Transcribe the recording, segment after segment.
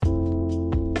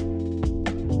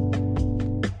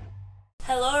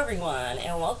everyone,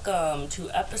 and welcome to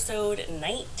episode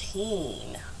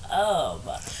 19 of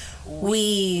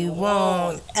We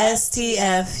Won't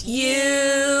STFU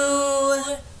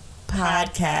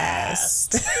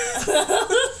podcast.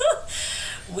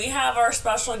 We have our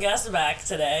special guest back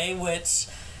today, which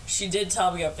she did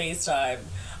tell me on FaceTime.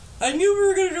 I knew we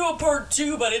were going to do a part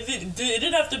 2, but it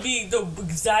didn't have to be the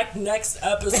exact next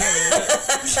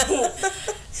episode.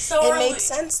 So it makes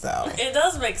sense, though. It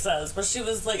does make sense, but she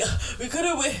was like, we could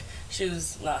have waited. She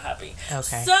was not happy.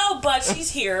 Okay. So, but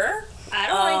she's here. I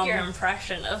don't like your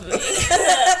impression of me.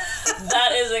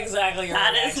 That is exactly your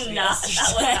reaction. That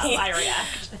was not my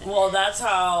reaction. Well, that's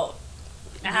how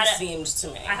it seemed to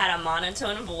me. I had a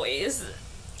monotone voice.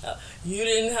 You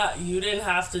didn't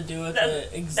have to do it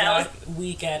the exact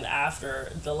weekend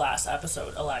after the last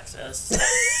episode, Alexis.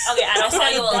 Okay, I don't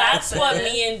tell you That's what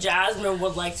me and Jasmine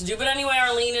would like to do. But anyway,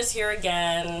 Arlene is here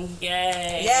again.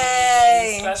 Yay!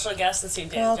 Yay! Special guest this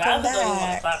evening. Welcome Jasmine doesn't want to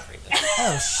back. clap for you.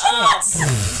 Oh,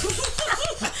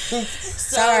 shit.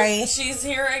 Sorry. She's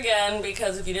here again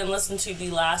because if you didn't listen to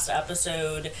the last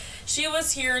episode, she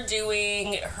was here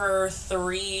doing her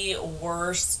 3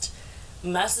 worst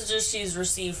messages she's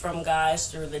received from guys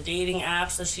through the dating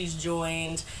apps that she's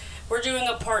joined. We're doing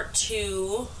a part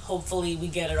 2. Hopefully we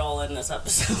get it all in this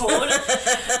episode.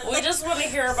 We just want to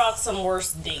hear about some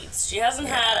worst dates. She hasn't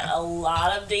had a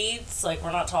lot of dates. Like,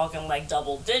 we're not talking like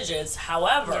double digits.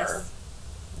 However,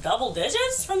 double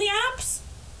digits from the apps?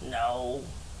 No.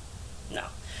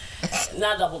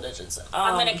 Not double digits.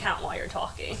 I'm going to count while you're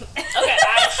talking. Okay,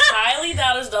 I highly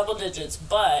doubt it's double digits,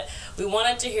 but we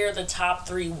wanted to hear the top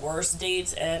 3 worst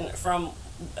dates, and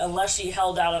unless she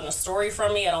held out on a story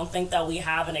from me, I don't think that we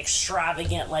have an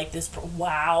extravagant, like, this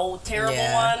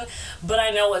terrible one, but I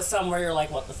know it's somewhere you're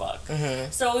like, what the fuck? Mm-hmm.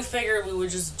 So we figured we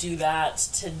would just do that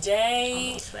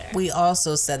today. We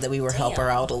also said that we would help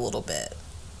her out a little bit.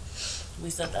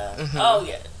 We said that? Mm-hmm. Oh,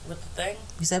 yeah, with the thing?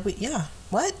 We said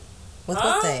what? With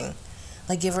what thing?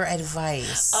 Like, give her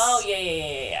advice. Oh,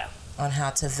 yeah. On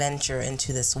how to venture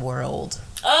into this world.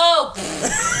 Oh!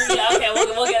 Yeah, okay,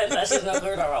 we'll get into that. She's no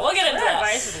clue about. We'll get into that. What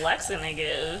advice is Lex gonna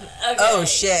give? Okay. Oh,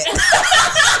 shit.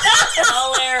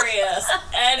 Hilarious.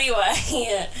 Anyway,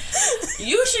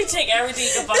 you should take everything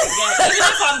you can fucking get. Even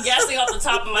if I'm guessing off the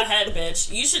top of my head,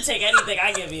 bitch, you should take anything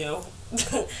I give you.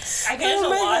 I get to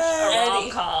watch a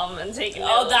rom-com and take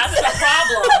notes. Oh, that's the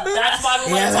problem. That's why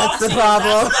we want to talk to you. Yeah, that's the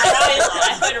problem.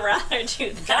 I would rather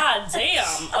do that. God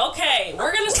damn. Okay,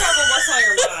 we're going to start with what's on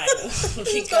your mind.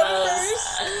 Because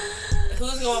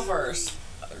who's going first?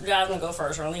 Jasmine go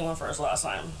first. Arlene went first last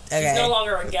time. Okay. She's no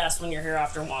longer a guest when you're here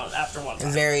after one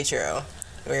time. Very true.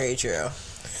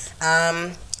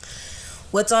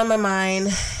 What's on my mind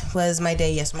was my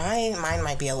day. Yes, mine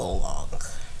might be a little long.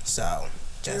 So,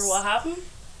 just what happened?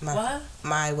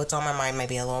 What's on my mind might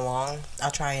be a little long.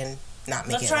 I'll try and not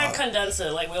make it long. Let's try and condense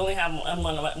it. Like, we only have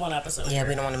one episode. Yeah,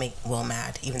 we don't want to make Will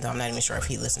mad, even though I'm not even sure if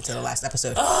he listened to the last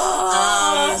episode.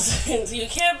 You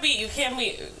can't be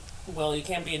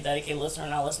a dedicated listener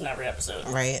and not listen to every episode.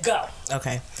 Right. Go.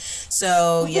 Okay.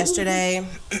 So yesterday,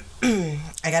 I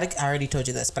already told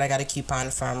you this, but I got a coupon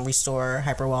from Restore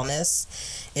Hyper Wellness.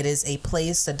 It is a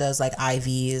place that does like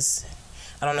IVs.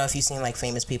 I don't know if you've seen like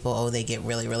famous people. They get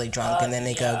really, really drunk and then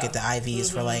they go get the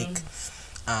IVs for like,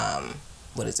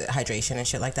 hydration and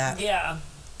shit like that. Yeah.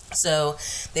 So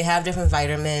they have different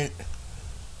vitamins.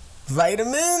 What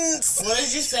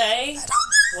did you say?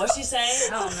 What'd she say? I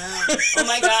don't know. Oh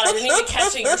my god, I didn't even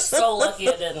catch it. You're so lucky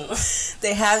I didn't.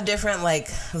 They have different like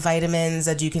vitamins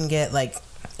that you can get like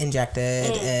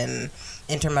injected and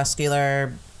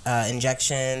intramuscular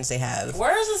injections. They have.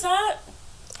 Where is this at?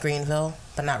 Greenville,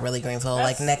 but not really Greenville.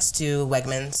 Like next to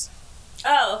Wegmans.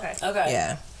 Oh, okay.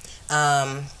 Yeah.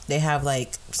 They have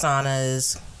like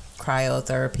saunas,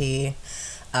 cryotherapy.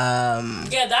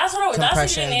 That's what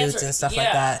compression boots and stuff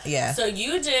like that. Yeah. So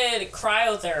you did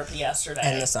cryotherapy yesterday.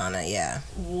 And the sauna, yeah.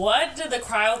 What did the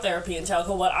cryotherapy entail?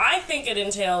 Because what I think it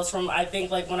entails from, I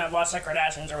think, like, when I watched, like,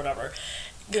 Kardashians or whatever,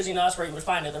 because, you know, that's where you would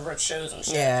find it, the rich shows and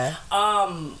shit. Yeah.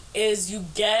 Is you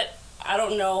get, I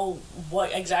don't know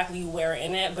what exactly you wear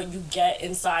in it, but you get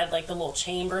inside, like, the little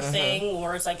chamber thing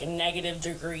where it's, like, negative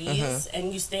degrees,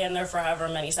 and you stand there for however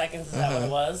many seconds. Is that what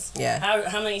it was? Yeah.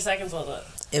 How many seconds was it?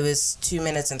 It was 2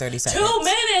 minutes and 30 seconds. 2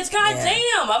 minutes? God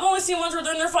damn! I've only seen ones where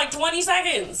they're in there for like 20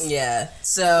 seconds. Yeah.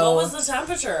 So. What was the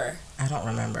temperature? I don't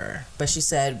remember. But she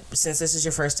said, since this is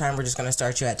your first time, we're just going to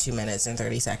start you at 2 minutes and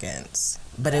 30 seconds.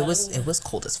 But it was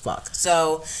cold as fuck.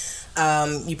 So,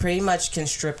 you pretty much can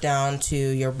strip down to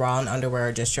your bra and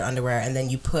underwear, just your underwear, and then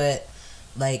you put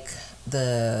like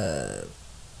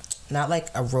not like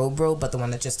a robe, but the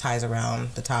one that just ties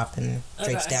around the top and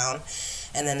drapes down.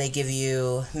 And then they give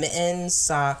you mittens,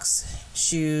 socks,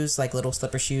 shoes, like little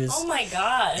slipper shoes. Oh my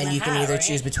God. And you can either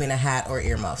choose between a hat or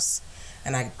earmuffs.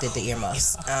 And I did the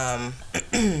earmuffs.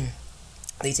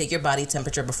 They take your body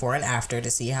temperature before and after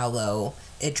to see how low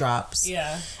it drops.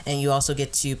 Yeah. And you also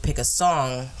get to pick a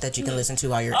song that you can listen to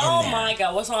while you're in there. Oh my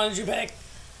God. What song did you pick?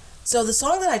 So the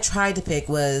song that I tried to pick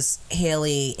was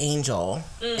Haley Angel.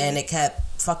 And it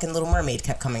kept, fucking Little Mermaid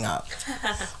kept coming up.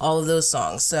 All of those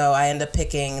songs. So I ended up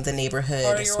picking The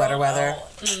Neighborhood, Sweater Weather.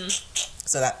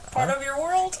 So that part of your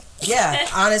world? Yeah,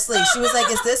 honestly. She was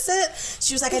like, is this it?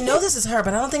 She was like, I know this is her,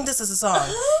 but I don't think this is a song.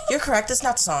 You're correct. It's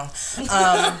not the song.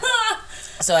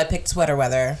 So I picked Sweater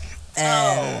Weather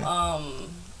and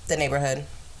The Neighborhood.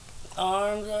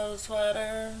 Arms of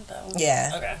Sweater. That one?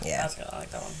 Yeah. Okay. Yeah. That's good. I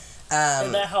like that one.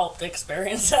 Did that help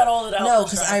experience that all? No,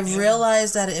 because I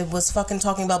realized that it was fucking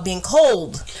talking about being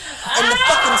cold in the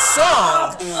fucking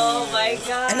song. Oh my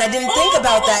God. And I didn't think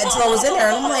about that until I was in there.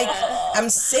 And I'm like, I'm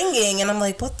singing, and I'm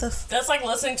like, what the That's like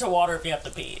listening to water if you have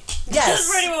to pee. Yes. That's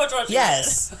pretty much what you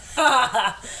Yes.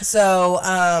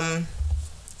 So,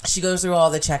 she goes through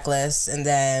all the checklists, and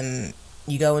then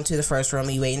you go into the first room,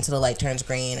 you wait until the light turns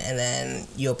green, and then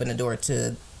you open the door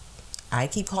to... I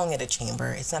keep calling it a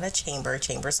chamber. It's not a chamber.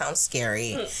 Chamber sounds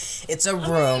scary. It's a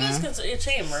room. It's a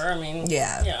chamber. I mean,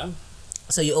 yeah.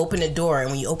 So you open the door, and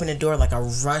when you open the door, like a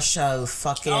rush of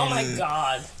fucking... Oh my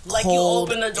God. Like you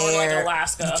open the door like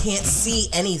Alaska. You can't see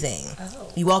anything.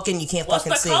 Oh. You walk in, you can't fucking see.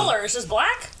 What's the color? It's just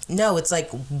black? No, it's like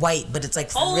white, but it's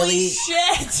like Holy really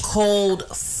shit. cold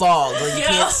fog where you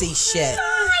can't see shit.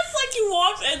 It's like you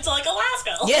walked into like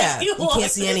Alaska. Yeah, you can't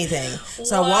see anything.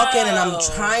 So I walk in and I'm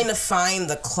trying to find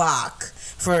the clock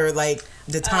for like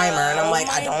the timer, and I'm like,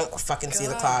 I don't fucking see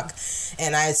the clock.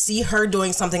 And I see her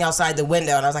doing something outside the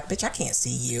window, and I was like, bitch, I can't see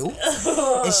you.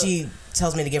 And she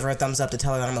tells me to give her a thumbs up to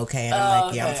tell her that I'm okay, and I'm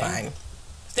like, yeah, I'm fine.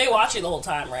 They watch you the whole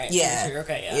time, right? Yeah. Sure you're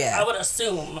okay, yeah. I would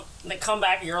assume they come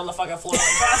back, you're on the fucking floor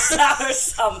and passed out or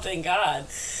something. God.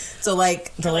 So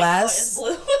like the last, oh,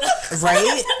 it's blue.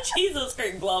 Right? Jesus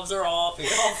Christ, gloves are off. You're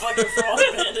all fucking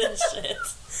frozen and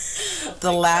shit.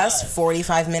 The last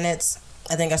 45 minutes,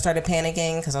 I think I started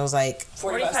panicking because I was like...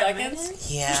 45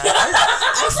 seconds? Yeah.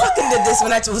 I fucking did this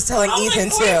when I was telling Ethan,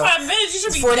 like, 45 too. 45 minutes? You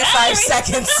should be 45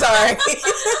 seconds, sorry.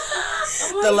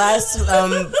 The last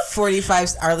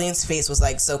 45... Arlene's face was,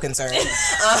 like, so concerned.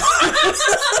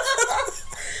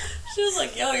 She was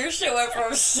like, yo, your shit went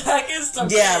from seconds to...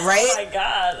 Yeah, right? Oh, my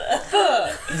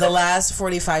God. The last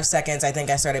 45 seconds, I think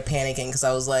I started panicking because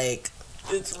I was like...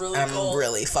 It's really I'm cold.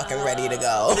 really fucking ready to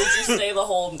go. Did you stay the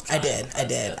whole time? I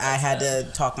did. I had to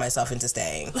talk myself into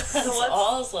staying. That's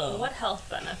awesome. What health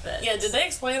benefits? Yeah, did they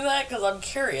explain that? Because I'm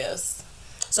curious.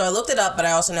 So I looked it up, but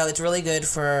I also know it's really good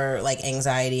for like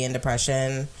anxiety and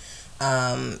depression.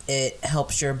 It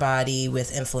helps your body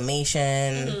with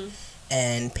inflammation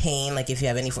and pain. Like if you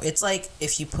have any, it's like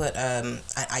if you put an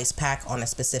ice pack on a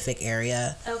specific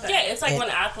area. Okay. Yeah, it's like when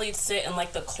athletes sit in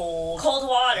like the cold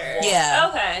water. Yeah.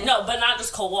 Okay. No, but not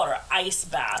just cold water. Ice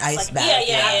baths. Ice like, bath.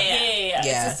 Yeah.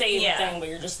 It's the same thing, but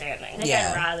you're just standing. I think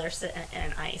I'd rather sit in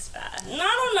an ice bath. I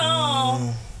don't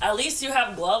know. At least you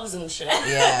have gloves and shit.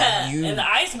 Yeah. In the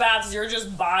ice baths, you're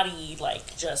just body,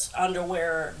 like, just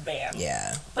underwear, bam.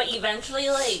 Yeah. But eventually,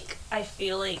 like, I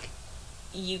feel like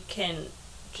you can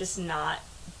just not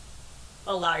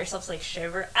allow yourself to, like,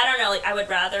 shiver. I don't know, like, I would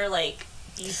rather, like,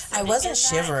 I wasn't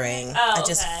shivering. Oh, I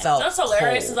just felt That's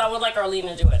hilarious, because I would like Arlene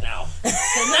to do it now.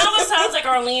 Because now it sounds like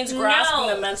Arlene's grasping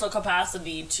the mental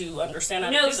capacity to understand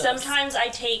how to do this. Sometimes I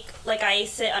take, like, I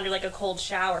sit under, like, a cold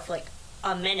shower for, like,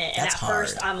 a minute, and That's at hard.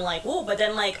 first I'm like, whoa, but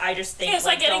then, like, I just think, it's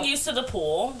like getting used to the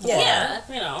pool. Yeah.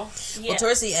 You know. Well,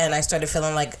 towards the end, I started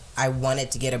feeling like I wanted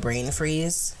to get a brain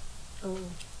freeze. Ooh.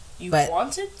 You but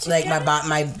wanted to like get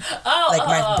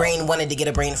my brain wanted to get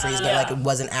a brain freeze, but like it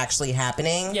wasn't actually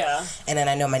happening. Yeah. And then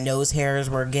I know my nose hairs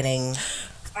were getting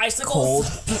icicles.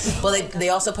 Cold. Well, they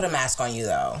also put a mask on you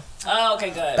though. Oh, okay,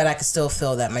 good. But I could still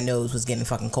feel that my nose was getting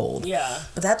fucking cold. Yeah.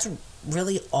 But that's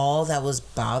really all that was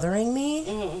bothering me.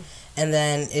 Mm-hmm. And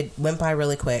then it went by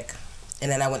really quick,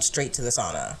 and then I went straight to the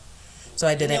sauna. So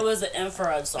I didn't. It was the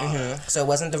infrared sauna. Mm-hmm. So it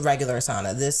wasn't the regular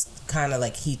sauna. This kind of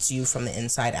like heats you from the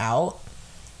inside out.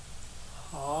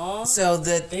 Huh? So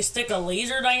they stick a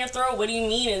laser down your throat? What do you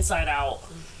mean inside out?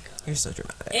 You're so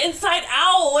dramatic. Inside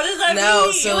out? What does that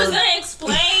mean? So you was gonna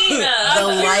explain.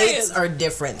 The lights are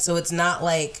different. So it's not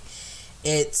like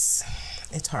it's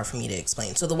hard for me to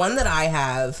explain. So the one that I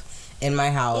have in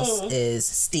my house is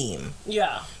steam.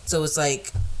 Yeah. So it's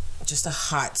like just a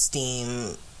hot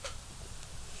steam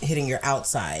hitting your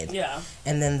outside. Yeah.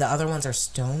 And then the other ones are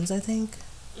stones, I think.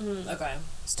 Okay.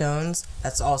 stones,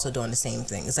 that's also doing the same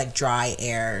thing. It's like dry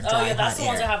air, dry Oh yeah, that's hot the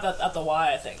ones air. that have at the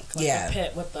Y, I think. Like Yeah. The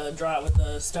pit with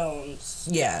the stones.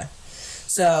 Yeah.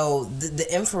 So the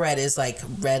infrared is like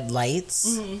red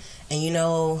lights, and you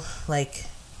know, like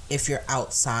if you're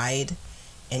outside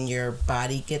and your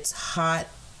body gets hot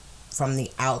from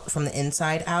the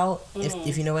inside out,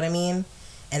 if you know what I mean,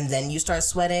 and then you start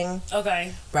sweating,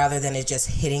 Okay. rather than it just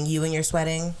hitting you and you're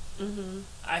sweating.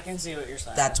 I can see what you're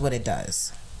saying. That's what it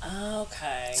does.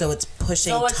 Okay. So it's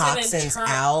pushing So it's an toxins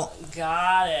out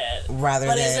Got it. rather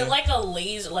But than. is it like a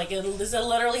laser? Like, is it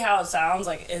literally how it sounds?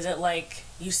 Like, is it like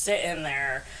you sit in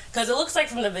there? Because it looks like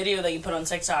from the video that you put on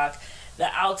TikTok, the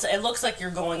outside, it looks like you're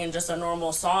going in just a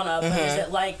normal sauna. But is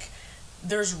it like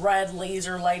there's red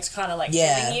laser lights kind of like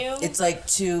hitting you? It's like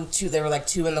two. There were like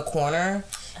two in the corner,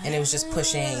 and it was just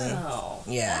pushing. Oh,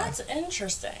 Yeah. That's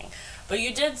interesting. But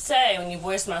you did say when you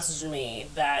voice messaged me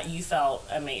that you felt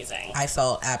amazing. I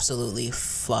felt absolutely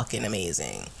fucking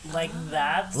amazing. Like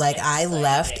that's Like I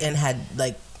left exciting. and had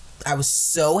like I was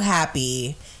so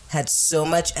happy, had so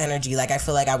much energy. Like I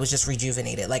feel like I was just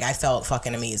rejuvenated. Like I felt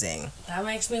fucking amazing. That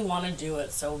makes me want to do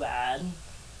it so bad.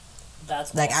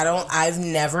 That's Like awesome. I've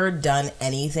never done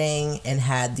anything and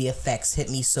had the effects hit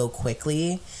me so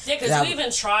quickly. Yeah, because that- you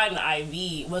even tried an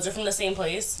IV. Was it from the same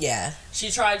place? Yeah. She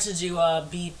tried to do a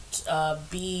B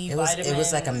It was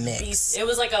vitamin. like a mix. It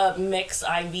was like a mix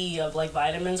IV of like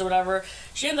vitamins or whatever.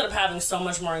 She ended up having so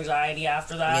much more anxiety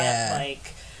after that. Yeah.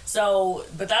 Like so,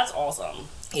 but that's awesome.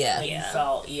 Yeah. Like, you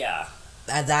felt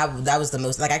That was the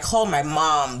most, like I called my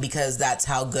mom because that's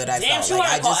how good I Damn, felt. she Like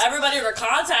wanted I to call just, everybody to her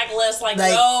contact list. Like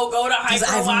Like, go to because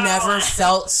Hyper I've Wow. never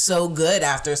felt so good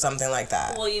after something like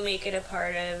that. Will you make it a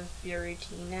part of your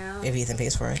routine now? If Ethan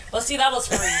pays for it. Well, see, that was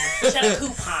free. She had a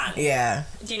coupon. Yeah.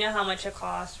 Do you know how much it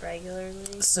costs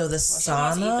regularly? So the Well, she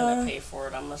wants Ethan to sauna, pay for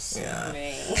it. I'm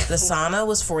assuming. the sauna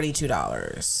was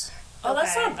 $42. Oh,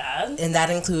 that's Okay. not bad. And that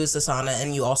includes the sauna,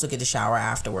 and you also get to shower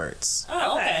afterwards.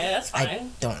 Oh, okay, Okay. that's I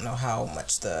fine. don't know how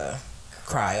much the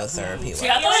cryotherapy was. See,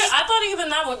 I thought even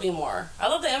that would be more. I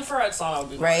thought the infrared sauna would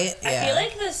be more. Right? Yeah. I feel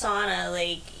like the sauna,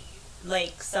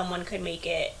 like someone could make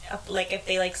it up, like if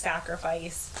they like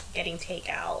sacrifice getting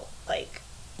takeout, like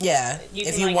yeah. you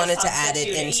If can, you like, wanted to add it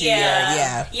substitute into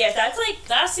yeah. your, yeah. That's like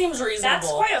That seems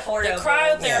reasonable. that's quite affordable. The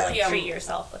cryotherapy, to, like, I'm- treat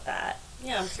yourself with that.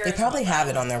 Yeah, I'm They curious. probably about have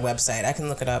that. it on their website. I can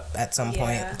look it up at some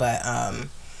point. Yeah. But,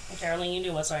 Okay, Arlene, you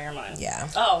do what's on your mind. yeah.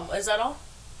 Oh, is that all?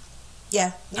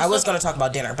 Yeah. You I was still- going to talk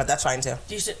about dinner, but that's fine too.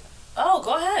 Do you should. Oh,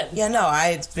 go ahead. Yeah, no,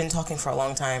 I've been talking for a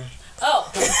long time. Oh,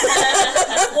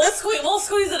 we'll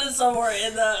squeeze it in somewhere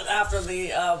in the after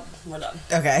the we're done.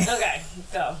 Okay. Okay,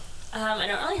 go. I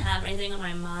don't really have anything on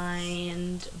my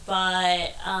mind,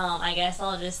 but I guess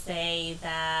I'll just say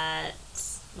that,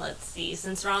 let's see,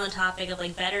 since we're on the topic of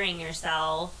like bettering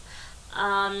yourself,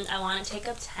 I want to take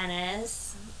up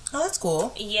tennis. Oh, that's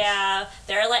cool. Yeah,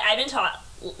 they're like, I've been taught,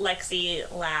 Lexi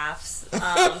laughs,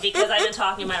 because I've been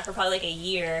talking about it for probably like a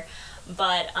year,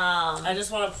 but I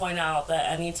just want to point out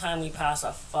that anytime we pass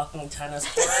a fucking tennis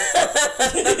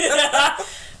court,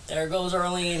 there goes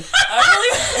Arlene.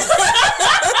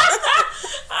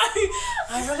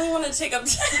 I really want to take up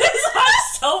tennis.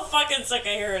 I'm so fucking sick of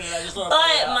hearing it. I just want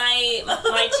to. But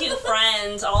my two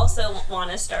friends also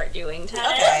want to start doing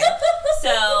tennis. Okay. So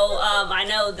I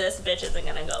know this bitch isn't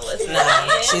gonna go with me.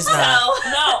 No, she's not. So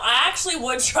No, I actually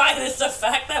would try this. The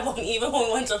fact that even when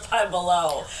we went to Five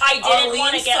Below, I didn't Arlene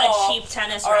want to get saw a cheap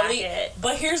tennis Arlene- racket.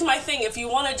 But here's my thing: if you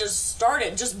want to just start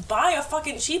it, just buy a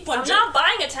fucking cheap one. I'm not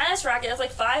buying a tennis racket. That's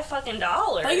like $5 fucking.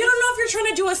 But you don't know if you're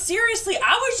trying to do it seriously.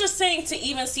 I was just saying to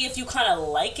even see if you kind of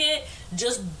like it,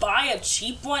 just buy a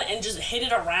cheap one and just hit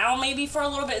it around maybe for a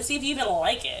little bit and see if you even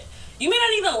like it. You may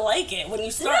not even like it when you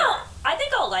start. No, I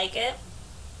think I'll like it.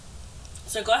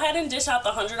 So go ahead and dish out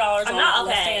the $100 I'm not on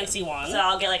the okay. fancy one. So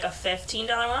I'll get like a $15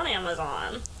 one on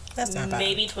Amazon. That's not bad.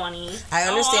 Maybe 20. I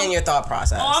understand I'm- your thought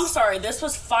process. Oh, I'm sorry. This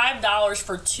was $5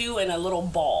 for two and a little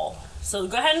ball. So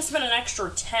go ahead and spend an extra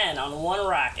 $10 on one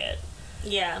racket,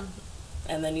 Yeah.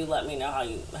 and then you let me know how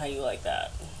you like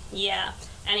that. Yeah.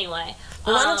 Anyway.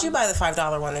 Well, why don't you buy the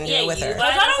 $5 one and do yeah, it with you her?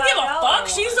 buy- Because I don't give a $5 fuck. one.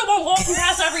 She's the one walking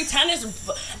past every tennis.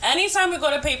 Anytime we go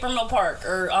to Paper Mill Park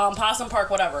or Possum Park,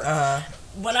 whatever.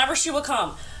 Whenever she would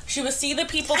come, she would see the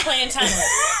people playing tennis.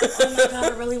 Oh my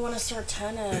god, I really want to start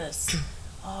tennis.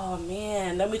 Oh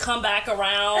man. Then we come back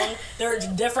around. There's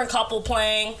a different couple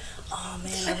playing. Oh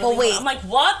man. I really Well, wait. I'm like,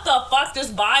 what the fuck?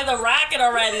 Just buy the racket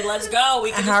already. Let's go.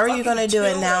 We can How just are you going to fucking do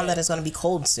it now it. that it's going to be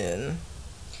cold soon?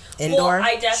 Indoor? Well,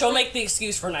 I definitely... She'll make the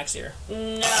excuse for next year.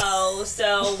 No,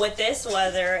 so with this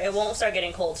weather, it won't start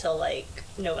getting cold till like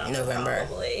November.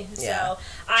 Probably. Yeah. So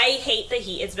I hate the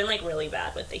heat. It's been like really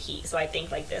bad with the heat, so I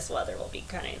think like this weather will be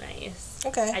kind of nice.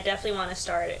 Okay. I definitely want to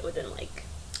start it within like...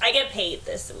 I get paid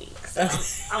this week, so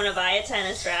I'm gonna buy a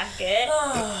tennis racket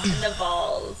and the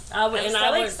balls. I'm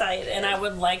excited. And I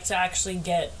would like to actually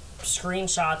get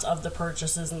screenshots of the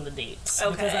purchases and the dates.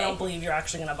 Okay. Because I don't believe you're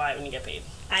actually going to buy it when you get paid.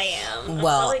 I am.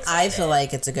 Well, I feel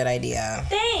like it's a good idea.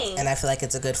 Thanks. And I feel like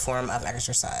it's a good form of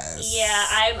exercise. Yeah,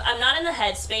 I'm not in the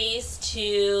headspace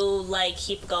to like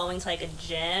keep going to like a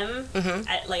gym. Mm-hmm.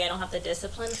 I don't have the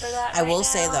discipline for that. I will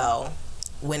say though,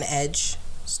 when Edge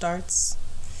starts,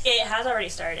 it has already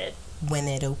started. When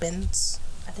it opens,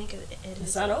 I think it is.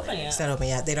 It's not open yet. It's not open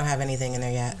yet. They don't have anything in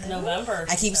there yet. November.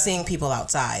 I keep seeing people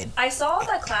outside. I saw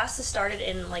that classes started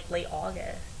in like late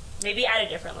August. Maybe at a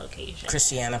different location.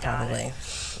 Christiana, probably.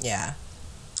 Yeah.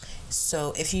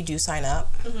 So if you do sign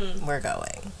up, we're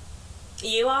going.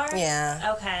 You are?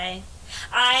 Yeah. Okay.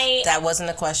 That wasn't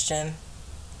a question.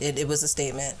 It was a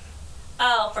statement.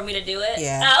 Oh, for me to do it?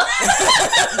 Yeah. Oh.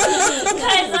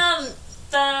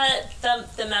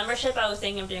 Because the membership I was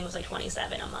thinking of doing was like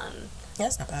 $27 a month. Yeah,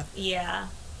 that's not bad. Yeah.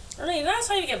 Arlene, did I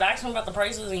tell you to get back to me about the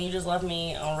prices and you just left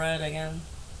me on red again?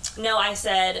 No, I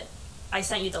said I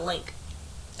sent you the link.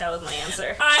 That was my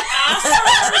answer. I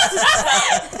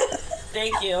asked her.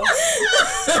 Thank you.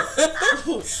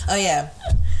 Oh yeah,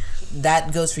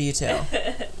 that goes for you too.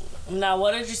 Now,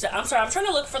 what did you say? I'm sorry. I'm trying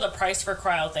to look for the price for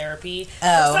cryotherapy.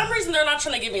 Oh. For some reason, they're not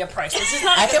trying to give me a price, which is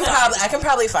not. I can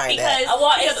probably find it.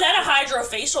 Well, it said a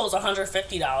hydrofacial is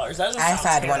 $150. I've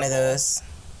had one of those.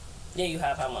 Yeah, you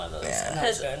have had one of those. Yeah.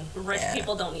 That's good. Rich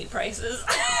people don't need prices.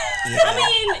 Yeah. I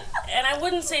mean, and I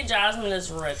wouldn't say Jasmine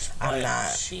is rich, but I'm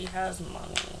not. She has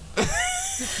money.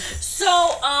 So,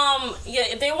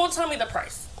 yeah, they won't tell me the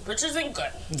price, which isn't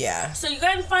good. Yeah. So you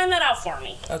gotta find that out for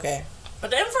me. Okay. But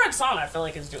the infrared sauna, I feel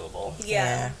like is doable.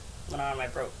 Yeah. When I'm on my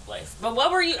broke life. But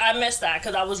what were you? I missed that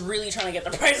because I was really trying to get the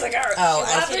price. Like, I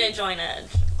have to join Edge.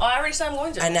 Oh, I already said I'm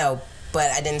going to. I know, but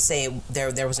I didn't say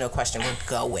there was no question. We're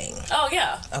going. Oh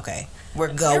yeah. Okay.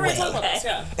 We're going.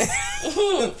 Yeah.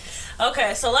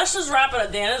 Okay, so let's just wrap it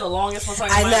up. Dan is the longest one.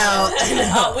 I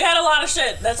know. We had a lot of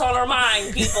shit that's on our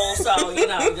mind, people. So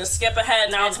just skip ahead.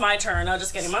 Now it's my turn. No,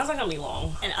 just kidding. Mine's not gonna be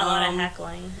long. And a lot of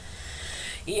heckling.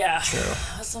 Yeah,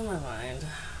 that's on my mind.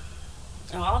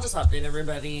 Oh, I'll just update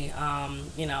everybody.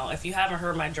 If you haven't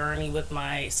heard my journey with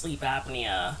my sleep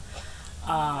apnea,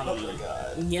 oh my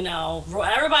God.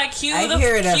 Everybody cue the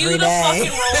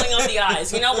fucking rolling of the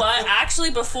eyes. You know what? Actually,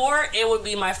 before it would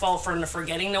be my fault for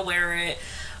forgetting to wear it.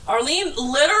 Arlene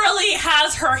literally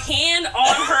has her hand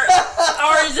on her.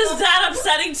 Or is this that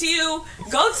upsetting to you?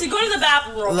 Go to the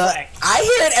bathroom real quick. I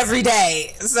hear it every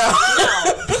day.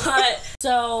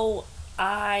 So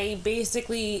I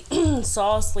basically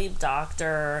saw a sleep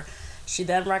doctor. She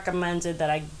then recommended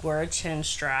that I wear a chin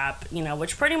strap,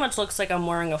 which pretty much looks like I'm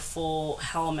wearing a full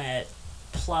helmet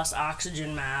plus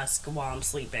oxygen mask while I'm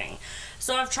sleeping.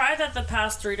 So I've tried that the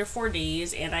past 3 to 4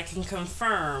 days, and I can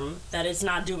confirm that it's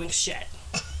not doing shit.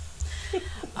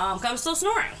 'Cause I'm still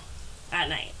snoring at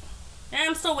night. And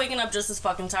I'm still waking up just as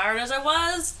fucking tired as I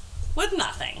was with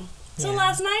nothing. So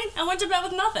last night, I went to bed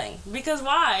with nothing. Because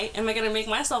why am I going to make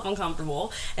myself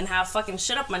uncomfortable and have fucking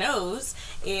shit up my nose?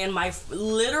 And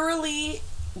literally,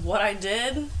 what I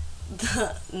did,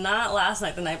 not last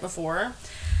night, the night before,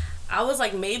 I was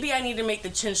like, maybe I need to make the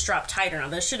chin strap tighter. Now,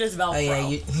 this shit is Velcro. Oh, yeah,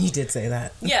 you did say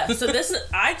that. Yeah, so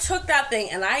I took that thing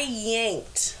and I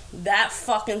yanked that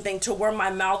fucking thing to where my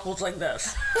mouth was like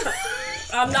this.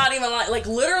 I'm not even like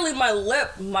literally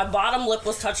my bottom lip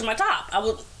was touching my top.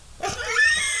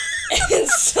 And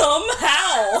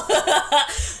somehow,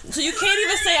 so you can't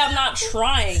even say I'm not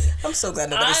trying. I'm so glad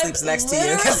nobody sleeps next to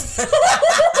you.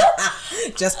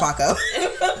 Just Paco.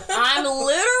 I'm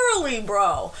literally,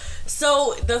 bro.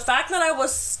 So the fact that I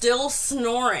was still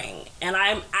snoring and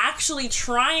I'm actually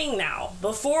trying now,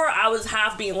 before I was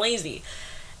half being lazy,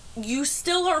 you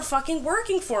still are fucking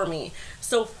working for me.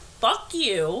 So fuck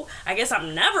you. I guess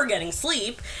I'm never getting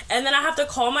sleep. And then I have to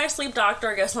call my sleep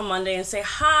doctor, I guess, on Monday and say,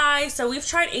 hi, so we've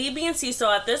tried A, B, and C.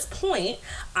 So at this point,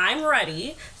 I'm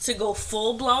ready to go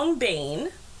full-blown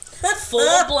Bane.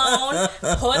 Full-blown,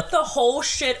 put the whole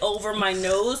shit over my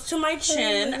nose to my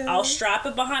chin. I'll strap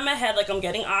it behind my head like I'm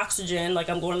getting oxygen,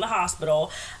 like I'm going to the hospital.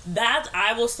 That,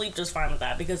 I will sleep just fine with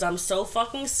that because I'm so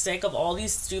fucking sick of all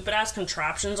these stupid-ass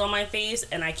contraptions on my face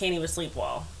and I can't even sleep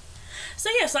well. So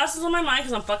yes, that's what's on my mind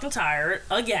because I'm fucking tired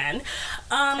again.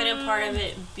 Couldn't part of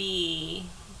it be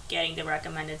getting the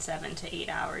recommended 7 to 8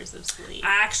 hours of sleep?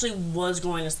 I actually was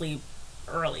going to sleep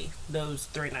early those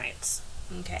 3 nights.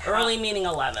 Okay. Early meaning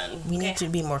 11. We need to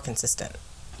be more consistent.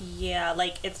 Yeah,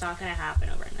 like, it's not gonna happen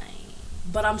overnight.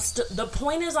 But the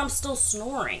point is I'm still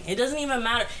snoring. It doesn't even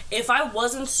matter. If I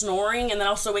wasn't snoring and then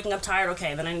I was still waking up tired,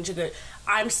 okay, then I need to go.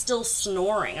 I'm still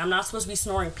snoring. I'm not supposed to be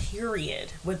snoring,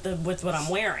 period, with what I'm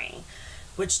wearing.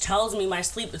 Which tells me my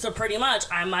sleep. So pretty much,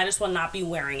 I might as well not be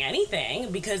wearing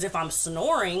anything, because if I'm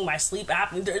snoring, my sleep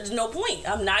apnea, there's no point.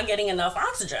 I'm not getting enough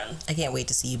oxygen. I can't wait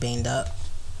to see you banged up.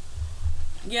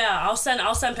 Yeah, I'll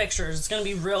send pictures. It's gonna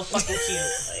be real fucking cute.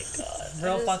 Oh my God,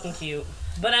 real fucking cute.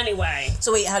 But anyway.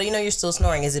 So wait, how do you know you're still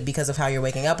snoring? Is it because of how you're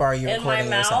waking up, or are you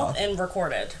recording yourself? In my mouth and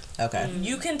recorded. Okay.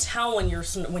 You can tell when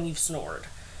you've snored.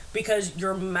 Because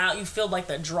your mouth, you feel like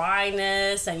the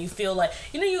dryness, and you feel like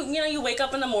you wake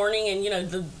up in the morning and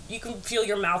you can feel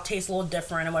your mouth taste a little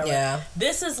different and whatever. Yeah.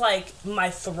 This is like my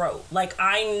throat. Like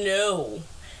I know,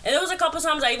 and there was a couple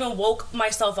times I even woke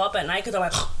myself up at night because I'm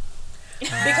like,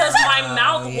 because my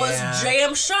mouth was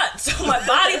jammed shut, so my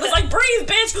body was like, breathe,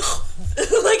 bitch.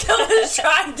 Like I was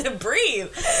trying to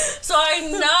breathe, so I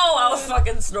know I was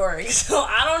fucking snoring. So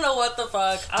I don't know what the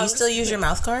fuck. Do you still use your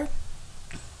mouth guard?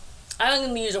 I'm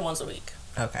gonna use it once a week.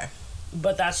 Okay.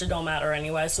 But that shit don't matter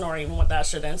anyway. I snore even with that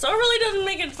shit in. So it really doesn't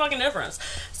make a fucking difference.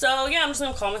 So yeah, I'm just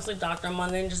gonna call my sleep doctor on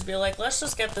Monday and just be like, let's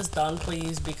just get this done,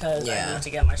 please, because I need to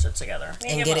get my shit together.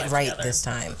 And get it right this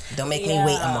time. Don't make me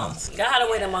wait a month. I had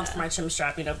to wait a month for my chin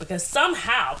strap, because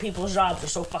somehow people's jobs are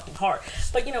so fucking hard.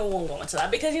 But we won't go into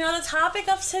that, because the topic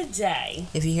of today.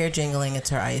 If you hear jingling, it's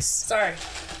her ice. Sorry.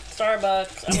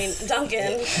 Starbucks. I mean,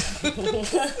 Dunkin'.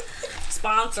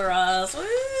 Sponsor us.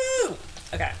 Woo!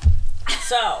 Okay.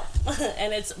 So,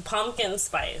 and it's pumpkin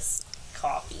spice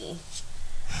coffee.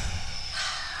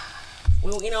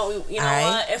 Well, you know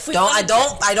what? If we I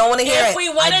don't want to hear it. If we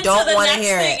went into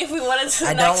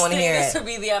the next thing, this would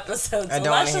be the episode. So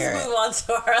let's just move on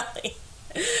to Arlene.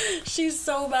 She's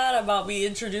so bad about me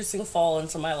introducing fall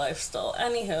into my life still.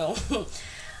 Anywho.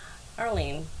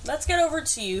 Arlene, let's get over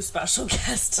to you, special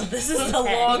guest. This is the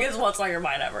longest What's on Your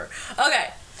Mind ever.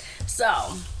 Okay,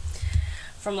 so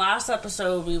from last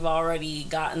episode, we've already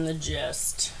gotten the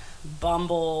gist.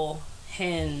 Bumble,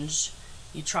 Hinge,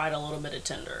 you tried a little bit of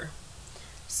Tinder.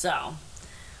 So,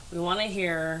 we want to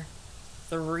hear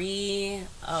 3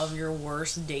 of your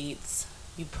worst dates.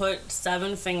 You put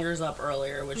 7 fingers up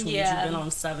earlier, which means you've been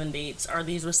on 7 dates. Are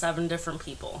these with 7 different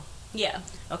people? Yeah.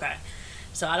 Okay,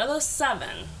 so out of those 7...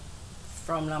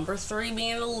 from number 3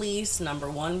 being the least, number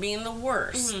 1 being the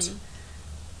worst.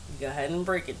 Go ahead and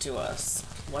break it to us.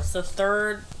 What's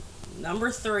the number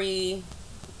 3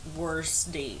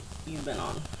 worst date you've been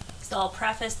on? So I'll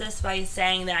preface this by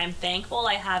saying that I'm thankful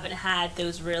I haven't had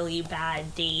those really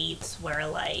bad dates where,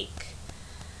 like,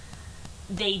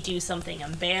 they do something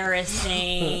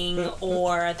embarrassing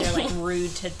or they're, like,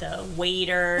 rude to the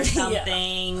waiter or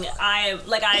something.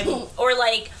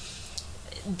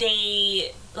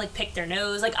 They like pick their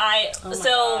nose. Like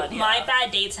my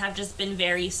bad dates have just been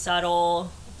very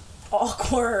subtle,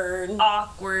 awkward,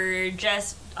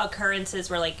 just occurrences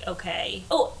where, like, okay.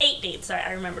 Oh, 8 dates. Sorry,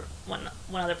 I remember one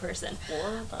other person.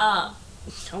 4, 5.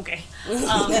 Okay. In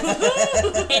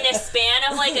a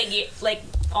span of like a year, like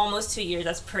almost 2 years,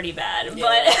 that's pretty bad. Yeah.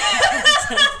 But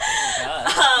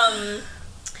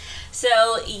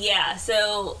so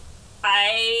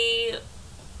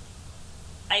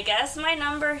I guess my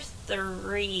number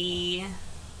 3,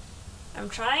 I'm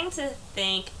trying to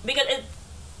think, because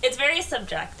it's very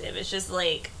subjective. It's just,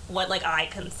 like, what, like, I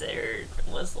considered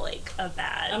was, like, a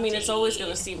bad date. It's always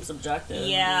going to seem subjective.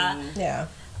 Yeah. Yeah.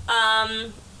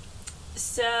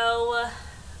 So,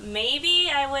 maybe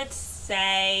I would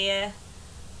say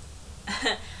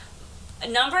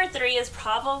number 3 is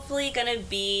probably going to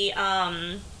be,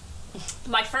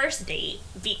 my first date,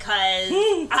 because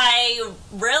I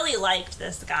really liked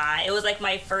this guy. It was like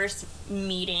my first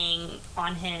meeting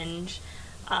on Hinge,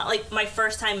 like my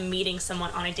first time meeting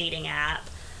someone on a dating app.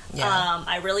 Yeah.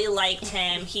 I really liked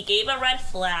him. He gave a red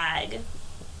flag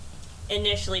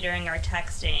initially during our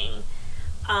texting,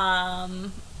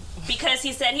 because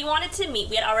he said he wanted to meet.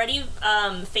 We had already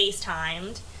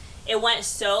FaceTimed. It went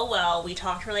so well. We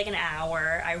talked for like an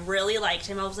hour. I really liked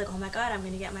him. I was like, oh my God, I'm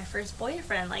going to get my first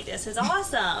boyfriend. Like, this is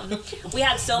awesome. We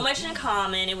had so much in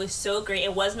common. It was so great.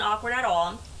 It wasn't awkward at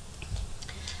all.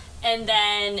 And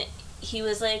then he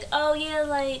was like, oh yeah,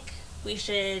 like, we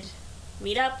should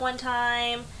meet up one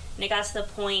time. And it got to the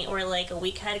point where, like, a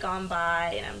week had gone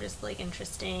by, and I'm just like,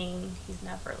 interesting. He's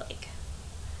never, like,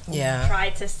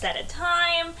 tried to set a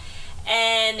time.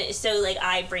 And so, like,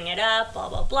 I bring it up, blah,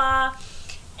 blah, blah.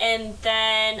 And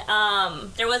then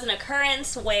there was an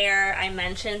occurrence where I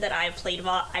mentioned that I played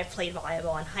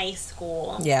volleyball in high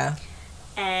school. Yeah.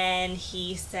 and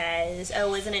he says,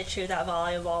 "Oh, isn't it true that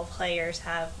volleyball players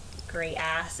have great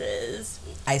asses?"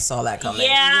 I saw that coming.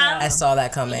 Yeah. I saw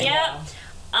that coming. Yep.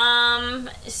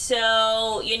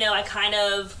 So, you know, I kind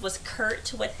of was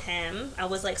curt with him. I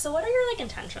was like, so what are your, like,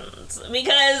 intentions?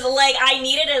 Because, like, I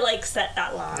needed to, like, set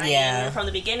that line from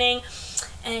the beginning.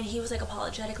 And he was, like,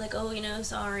 apologetic, like, oh, you know,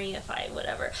 sorry if I,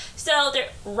 whatever. So,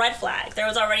 red flag. There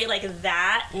was already, like,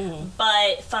 that. Mm-hmm.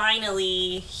 But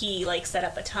finally, he, like, set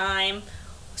up a time.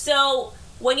 So,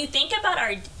 when you think about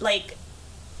our, like,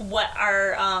 what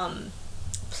our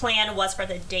plan was for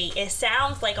the date, it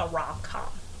sounds like a rom-com.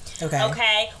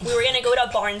 Okay. We were gonna go to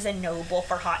Barnes and Noble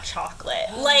for hot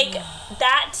chocolate. Like,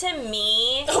 that to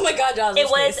me. Oh my God, John's it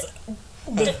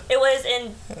was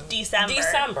in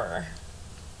December.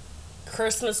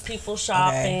 Christmas people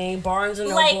shopping, Barnes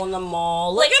and Noble in the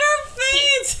mall. Look at her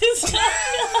face.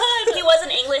 He was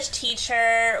an English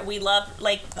teacher. We loved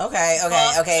Okay.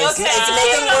 It's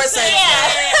making more sense.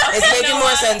 Yeah. It's making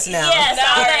more sense now. Yeah,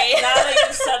 sorry. Now that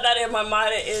you've said that in my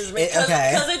mind, it is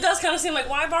because it does kind of seem like,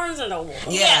 why Barnes and Noble?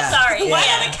 Yeah, sorry. Why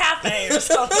not a cafe or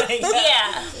something?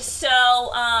 Yeah. So,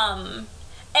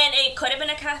 and it could have been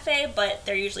a cafe, but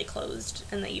they're usually closed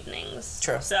in the evenings.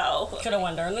 True. So could have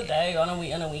went during the day on a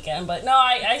weekend, but no,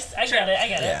 I get it. I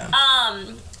get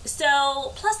it.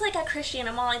 So plus like at Christian,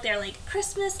 I'm all like they're like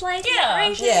Christmas like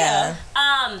decorations. Yeah.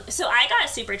 So I got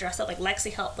super dressed up. Like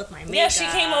Lexi helped with my makeup. Yeah, she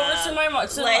came over to our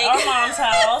mom's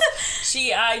house.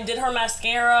 I did her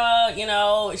mascara. You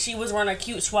know, she was wearing a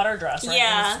cute sweater dress. Right?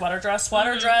 Yeah. Sweater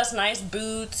dress, nice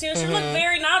boots. You know, she looked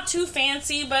very not too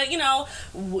fancy, but you know,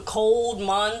 cold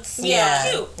months. Yeah.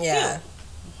 Cute. Yeah.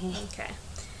 Cute. Okay.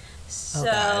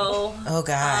 So, oh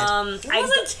God, it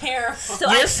wasn't terrible. So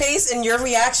your face and your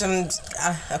reaction.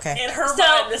 Okay. In her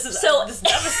mind, this is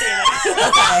devastating.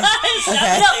 Okay.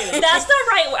 No, that's the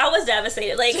right word. I was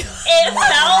devastated. Like it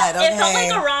felt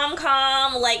like a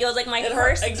rom-com. Like it was like my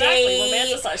first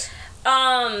date. Romanticized.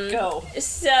 Go.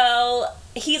 So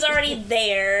he's already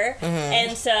there,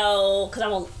 and so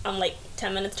because I'm like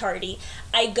 10 minutes tardy.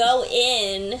 I go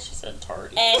in. She said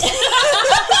tardy. And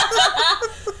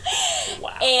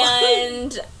wow.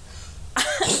 And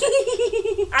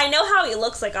I know how he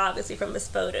looks like, obviously, from his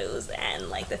photos and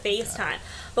like the FaceTime.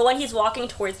 But when he's walking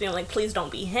towards me, I'm like, please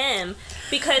don't be him,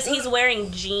 because he's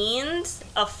wearing jeans,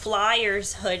 a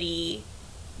Flyers hoodie,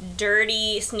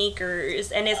 dirty sneakers,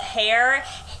 and his hair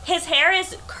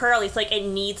is curly, so like it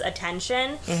needs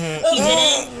attention.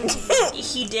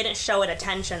 He didn't show it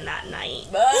attention that night.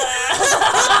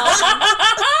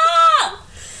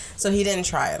 So he didn't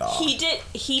try at all. He did.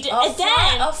 And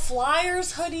then a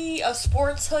Flyers hoodie, a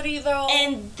sports hoodie though.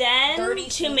 And then dirty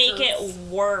to make it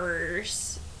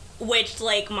worse, which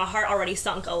like my heart already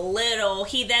sunk a little,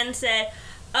 he then said,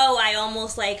 "Oh, I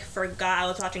almost like forgot I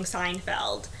was watching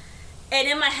Seinfeld." And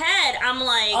in my head, I'm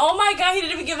like, oh my God, he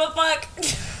didn't even give a fuck.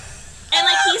 And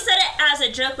like he said it as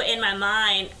a joke, but in my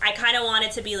mind, I kind of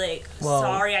wanted to be like,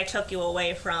 sorry, I took you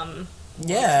away from the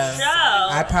show.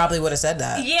 I probably would have said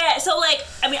that. Yeah, so like,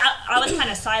 I mean, I was kind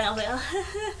of silent. I was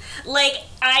like,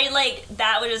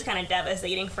 that was just kind of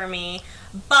devastating for me.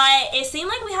 But it seemed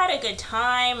like we had a good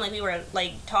time. Like we were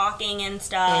like talking and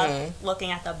stuff,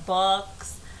 looking at the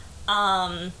books.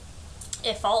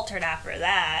 It faltered after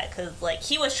that because like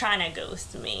he was trying to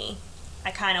ghost me. I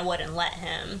kind of wouldn't let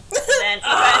him. Then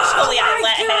eventually I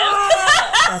let him.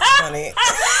 That's funny.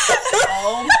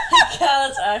 Oh my God,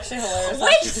 that's actually hilarious.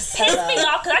 Which pissed me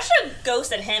off because I should have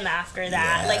ghosted him after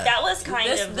that. Yeah. Like that was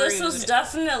kind of rude. This was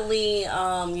definitely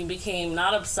you became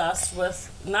not obsessed with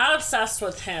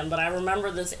him, but I remember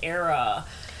this era,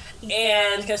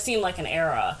 and it seemed like an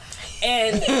era.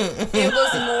 And it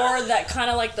was more that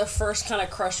kind of like the first kind of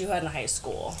crush you had in high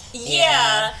school.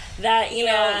 Yeah. That, you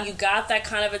know, you got that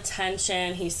kind of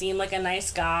attention. He seemed like a nice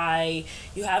guy.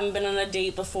 You haven't been on a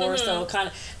date before, so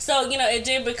you know, it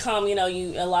did become, you know,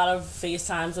 a lot of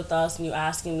FaceTimes with us and you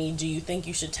asking me, do you think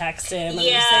you should text him? And I'm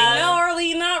saying, no,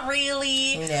 Arlene, not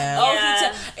really.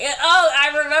 Yeah.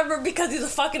 I remember because he's a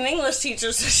fucking English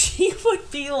teacher, so she would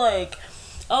be like,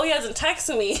 oh, he hasn't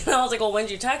texted me. And I was like, well, when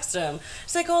did you text him?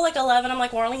 She's like, oh, like 11. I'm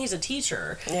like, well, Arlene, he's a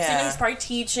teacher. Yeah. So he's probably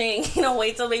teaching. You know,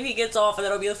 wait till maybe he gets off and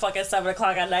then it'll be the fuck at 7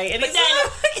 o'clock at night. And but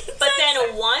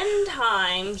then one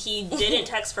time he didn't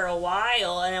text for a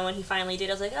while, and then when he finally did,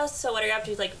 I was like, oh, so what are you up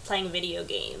to? He's like playing video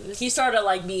games. He started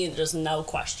like being just no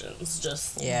questions,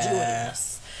 just doing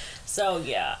this. So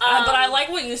yeah, but I like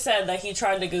what you said that he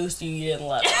tried to ghost you. You didn't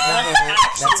let him.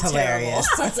 That's hilarious.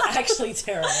 That's actually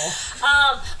terrible.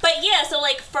 But yeah, so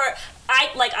like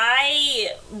I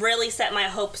really set my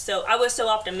hopes. So I was so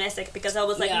optimistic because I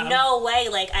was like, no way.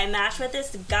 Like I matched with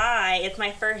this guy. It's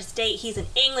my first date. He's an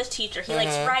English teacher. He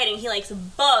likes writing. He likes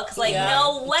books. Like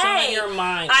no way. It's in your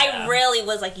mind. I really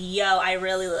was like, yo, I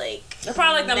really like. They're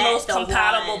probably like the most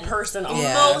compatible person on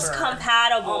paper. Most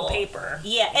compatible on paper.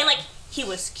 Yeah, and like he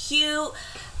was cute.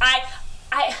 I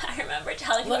remember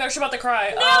telling Look, I'm about to cry.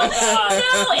 No,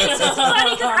 it's just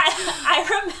funny because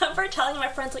I remember telling my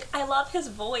friends, like, I love his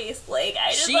voice. Like,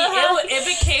 I just it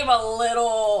became a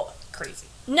little crazy.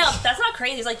 No, that's not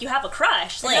crazy. It's like you have a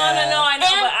crush. Like, no, I know. And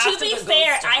but to be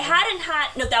fair, I hadn't had.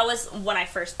 No, that was when I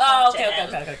first talked to him.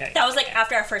 Okay. That was like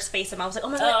after our first FaceTime. I was like, oh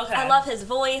my god, I love his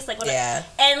voice. Like, whatever.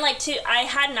 And like, I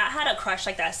had not had a crush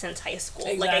like that since high school.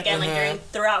 Exactly. Like again, like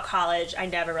throughout college, I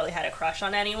never really had a crush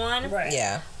on anyone. Right.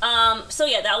 Yeah. So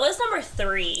yeah, that was number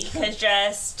 3. Cause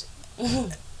just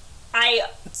I.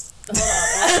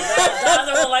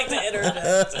 Doesn't like the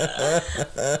internet.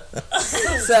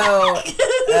 So,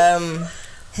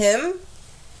 him,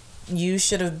 you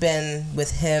should have been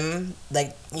with him,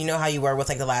 like, you know how you were with,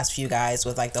 like, the last few guys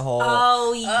with, like, the whole...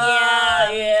 Oh,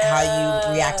 yeah. How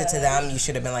you reacted to them, you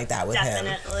should have been like that with him.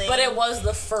 But it was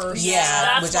the first. Yeah,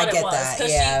 that's which what I get it was. that,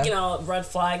 Because yeah. she, red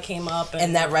flag came up.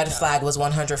 And that red flag was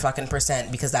 100%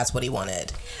 because that's what he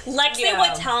wanted. Lexi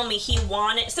would tell me he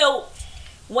wanted... So...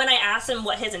 When I asked him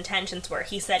what his intentions were,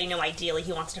 he said, ideally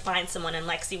he wants to find someone, and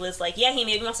Lexi was like, yeah, he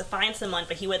maybe wants to find someone,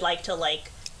 but he would like to,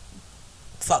 like...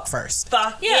 Fuck first.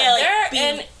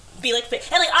 Be like, and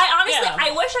like, I honestly,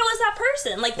 I wish I was that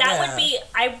person. Like, that would be,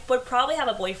 I would probably have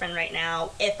a boyfriend right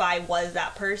now if I was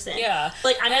that person. Yeah.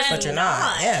 But I'm just But you're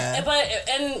not. Yeah.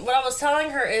 And what I was telling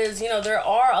her is, there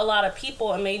are a lot of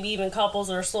people and maybe even couples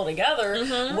that are still together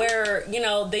where,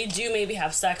 they do maybe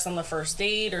have sex on the first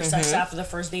date or sex after the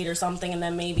first date or something, and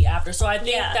then maybe after. So I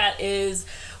think that is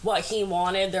what he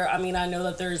wanted. I know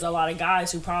that there's a lot of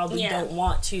guys who probably don't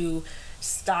want to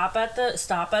stop at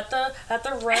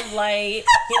the red light,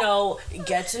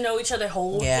 get to know each other,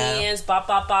 hold hands,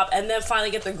 bop, and then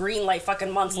finally get the green light fucking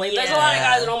months later. There's a lot of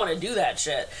guys that don't want to do that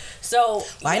shit. So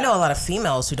I know a lot of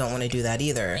females who don't want to do that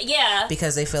either. Yeah.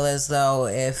 Because they feel as though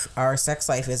if our sex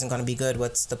life isn't going to be good,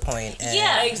 what's the point? And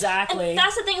yeah, exactly. And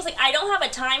that's the thing, is like, I don't have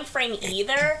a time frame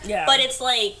either, but it's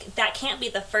like, that can't be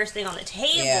the first thing on the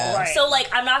table. Yeah. Right. So like,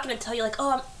 I'm not going to tell you like,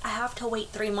 oh, I have to wait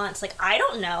 3 months. Like, I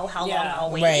don't know how long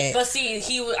I'll wait. Right. But see,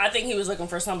 I think he was looking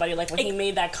for somebody like when he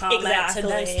made that comment to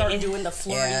then start doing the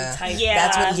flirty type. Yeah.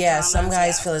 That's what. Some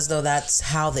guys feel as though that's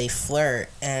how they flirt,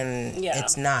 and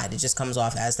it's not. It just comes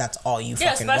off as that's all you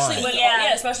fucking want.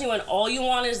 Especially when all you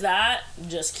want is that.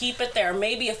 Just keep it there.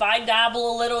 Maybe if I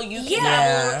dabble a little, you can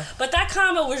dabble a little. But that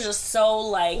comment was just so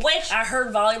like. Which I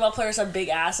heard volleyball players have big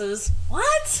asses.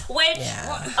 What? Which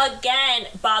again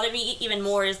bothered me even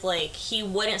more is like he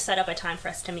wouldn't set up a time for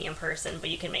us to meet in person, but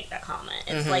you can make that comment.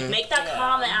 It's like make that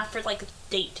comment after like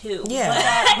date 2. Yeah.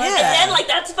 And then like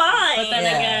that's fine. But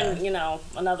then again,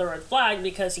 another red flag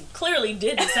because he clearly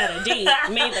didn't set a date,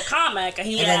 made the comment, and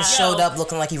then showed up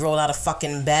looking like he rolled out of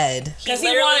fucking bed. Because he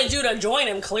wanted you to join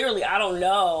him. Clearly, I don't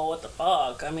know what the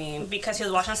fuck. I mean, because he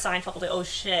was watching Seinfeld. Like, oh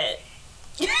shit.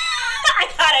 I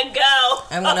gotta go.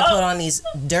 I'm gonna put on these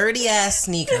dirty ass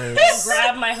sneakers.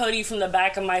 Grab my hoodie from the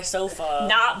back of my sofa.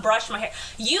 Not brush my hair.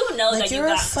 You know like that you're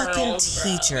you a got fucking curls,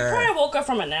 teacher. He probably woke up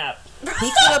from a nap.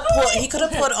 He could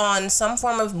have put on some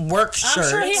form of work shirt. I'm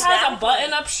sure he has a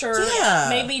button-up shirt. Yeah.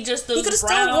 Maybe just those he could have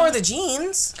brown... still wore the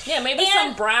jeans. Yeah, maybe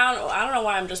some brown... I don't know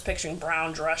why I'm just picturing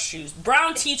brown dress shoes.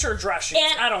 Brown teacher dress shoes.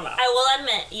 And I don't know. I will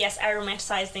admit, yes, I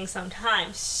romanticize things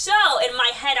sometimes. So, in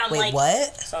my head, I'm like... Wait,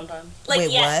 what? Sometimes. Like,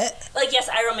 Wait, yes, what? Like, yes,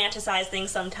 I romanticize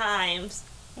things sometimes.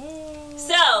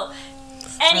 So...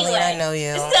 Anyway, Arlene, I know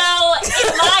you. So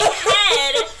in my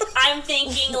head, I'm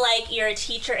thinking like you're a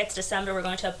teacher. It's December. We're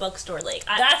going to a bookstore. Like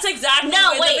that's exactly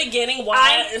the beginning.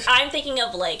 Why I'm thinking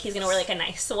of like he's gonna wear like a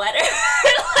nice sweater,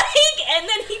 like, and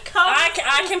then he comes.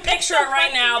 I can picture it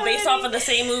right now based off of the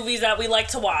same movies that we like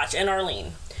to watch. And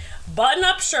Arlene,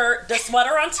 button-up shirt, the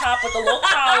sweater on top with a little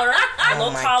collar,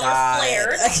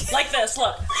 flared like this.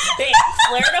 Look, bam,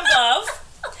 flared above.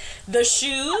 The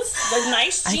shoes, the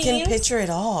nice jeans. I can picture it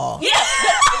all. Yeah,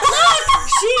 look,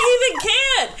 she even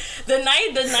can. The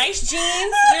nice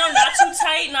jeans, not too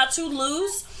tight, not too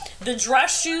loose. The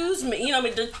dress shoes,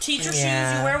 the teacher shoes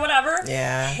you wear, whatever.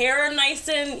 Yeah. Hair nice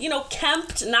and,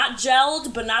 kempt, not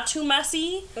gelled, but not too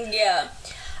messy. Yeah.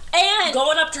 And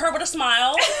going up to her with a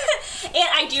smile. And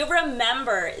I do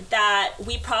remember that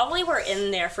we probably were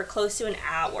in there for close to an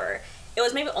hour. it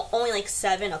was maybe only like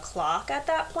 7 o'clock at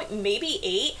that point, maybe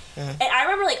 8. And I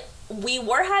remember like we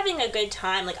were having a good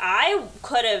time. Like I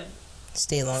could have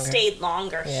stayed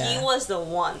longer. Yeah. He was the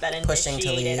one that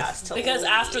initiated us to because leave.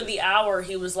 After the hour,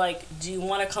 he was like, "Do you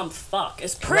want to come fuck?"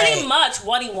 It's pretty much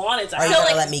what he wanted. Are you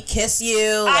gonna let me kiss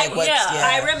you?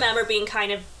 I remember being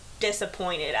kind of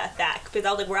disappointed at that because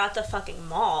I was like, we're at the fucking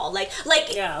mall. Like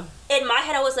in my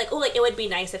head I was like, oh, like it would be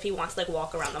nice if he wants to like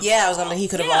walk around the mall. Yeah, I was gonna. He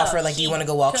could have offered like, do you want to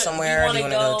go walk somewhere? Do you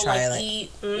want to go try like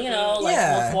eat? You know, like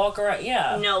let's walk around.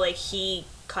 Yeah. No, like he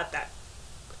cut that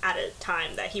at a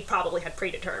time that he probably had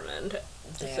predetermined.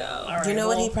 Damn. So right, you know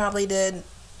what he probably did?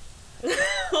 What?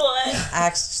 I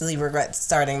actually regret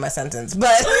starting my sentence,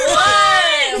 but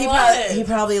what? He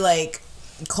probably like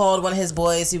called one of his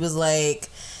boys. He was like,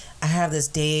 I have this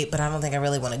date, but I don't think I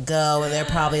really want to go. And they're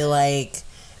probably like,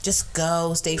 just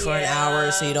go, stay for an hour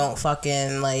so you don't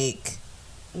fucking like.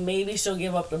 Maybe she'll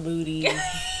give up the booty.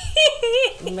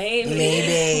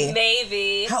 Maybe.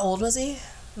 How old was he?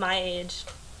 My age.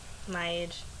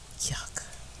 Yuck.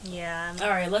 Yeah. All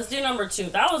right, let's do number 2.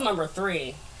 That was number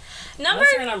 3. Number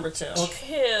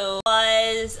 2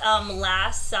 was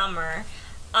last summer.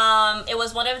 It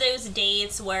was one of those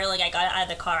dates where like I got out of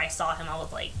the car, I saw him, I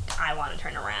was like, I want to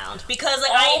turn around because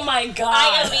like my god,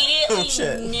 I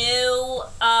immediately knew.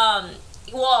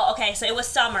 Well, okay, so it was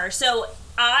summer, so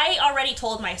I already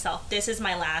told myself this is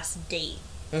my last date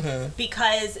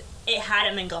because it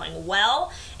hadn't been going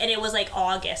well, and it was like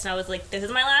August, and I was like, this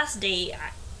is my last date.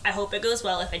 I hope it goes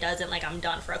well. If it doesn't, like, I'm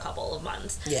done for a couple of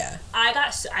months. Yeah.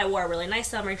 I wore a really nice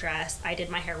summer dress. I did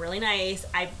my hair really nice.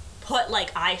 I put,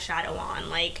 like, eyeshadow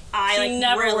on. Like, I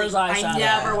never wear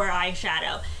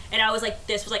eyeshadow. And I was like,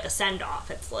 this was like a send-off.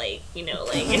 It's like, you know,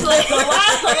 like, it's like the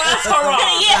last hurrah.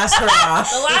 Last hurrah.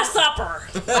 The last supper.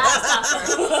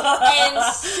 And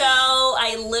so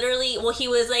I literally, well, he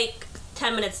was like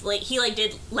 10 minutes late. He, like,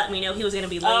 did let me know he was going to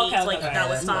be late. That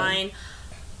was fine.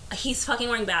 He's fucking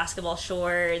wearing basketball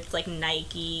shorts, like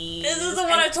Nike. This is the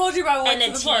one I told you about. And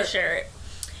a t-shirt.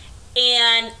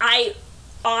 And I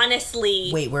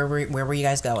honestly... Wait, where were you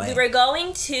guys going? We were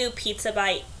going to Pizza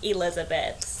by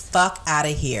Elizabeth's. Fuck out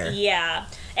of here. Yeah.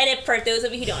 And for those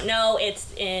of you who don't know,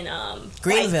 it's in...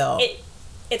 Greenville.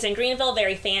 It's in Greenville,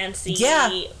 very fancy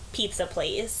pizza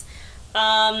place.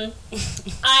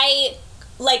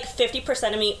 Like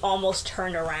 50% of me almost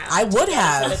turned around. I would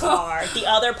have. To the car. The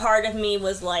other part of me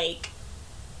was like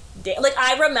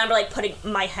I remember like putting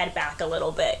my head back a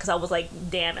little bit because I was like,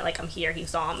 damn it, like I'm here. He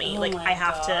saw me. Like I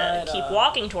have to keep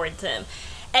walking towards him.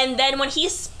 And then when he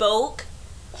spoke,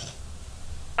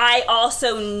 I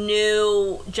also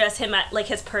knew just him like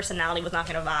his personality was not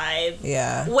gonna vibe.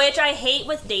 Yeah. Which I hate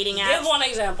with dating apps. Give one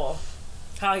example.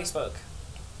 How he spoke.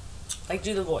 Like,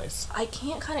 do the voice. I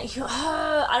can't kind of...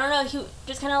 I don't know. He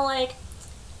just kind of like...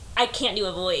 I can't do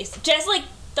a voice. Just like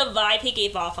the vibe he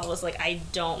gave off, I was like, I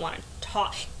don't want to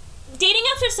talk. Dating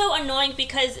apps are so annoying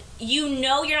because you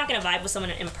know you're not going to vibe with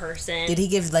someone in person. Did he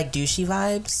give like douchey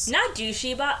vibes? Not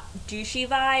douchey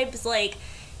vibes. Like,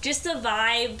 just the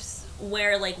vibes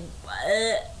where like...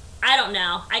 I don't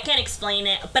know. I can't explain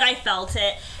it, but I felt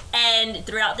it. And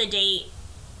throughout the date,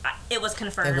 it was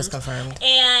confirmed.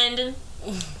 And...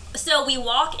 So we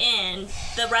walk in.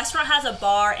 The restaurant has a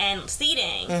bar and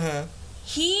seating.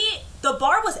 The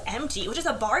bar was empty. It was just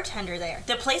a bartender there.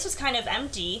 The place was kind of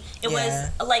empty. It was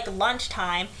like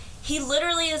lunchtime. He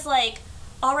literally is like,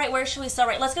 all right, where should we sit? All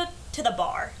right, let's go to the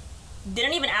bar.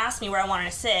 Didn't even ask me where I wanted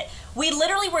to sit. We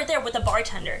literally were there with the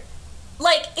bartender.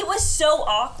 Like, it was so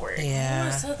awkward.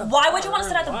 Yeah. Why would you want to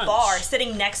sit at the bar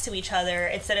sitting next to each other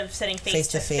instead of sitting face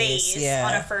to face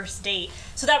on a first date?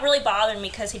 So that really bothered me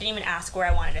because he didn't even ask where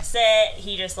I wanted to sit.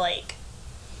 He just, like,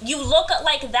 you look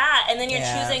like that and then you're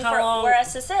choosing where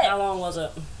else to sit. How long was it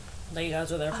that you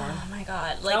guys were there for? Oh, my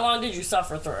God. Like, how long did you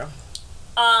suffer through?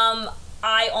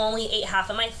 I only ate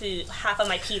half of my food, half of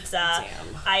my pizza.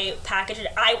 Damn. I packaged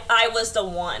it. I was the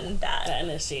one that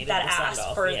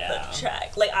asked for the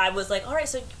check. Like, I was like, all right,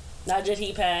 so... Now, did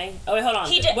he pay? Oh, wait, hold on.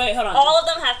 He did. Wait, hold on. All of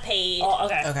them have paid. Oh,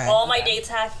 okay. All my dates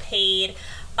have paid.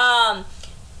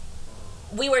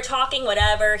 We were talking,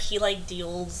 whatever. He, like,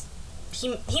 deals...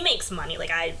 He makes money.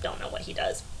 Like, I don't know what he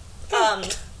does.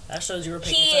 That shows you were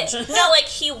paying attention. No, like,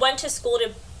 he went to school to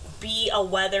be a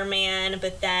weatherman,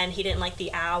 but then he didn't like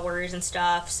the hours and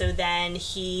stuff, so then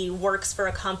he works for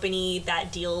a company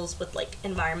that deals with like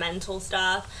environmental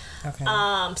stuff. Okay.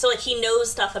 So like he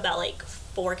knows stuff about like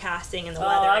forecasting and the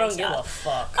weather. I don't and give a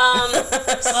stuff.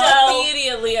 fuck. So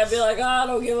immediately I'd be like, oh, I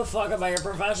don't give a fuck about your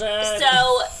profession. So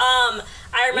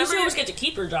I remember you always get to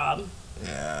keep your job.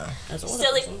 Yeah.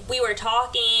 So like we were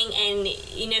talking, and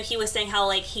you know he was saying how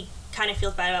like he kind of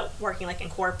feels bad about working like in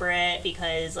corporate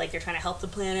because like they're trying to help the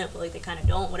planet, but like they kind of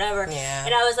don't, whatever. Yeah.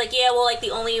 And I was like, yeah, well, like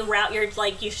the only route you're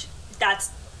like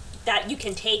that you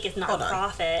can take is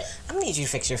non-profit. I'm gonna need you to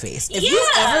fix your face. If you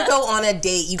ever go on a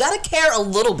date, you gotta care a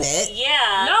little bit.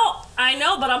 Yeah. No, I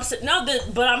know, but I'm saying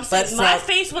my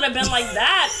face would have been like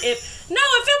that if it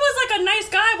was like a nice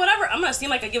guy, whatever. I'm gonna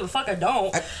seem like I give a fuck. I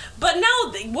don't. But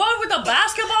no, what with the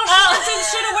basketball shorts and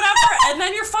shit or whatever, and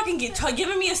then you're fucking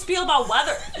giving me a spiel about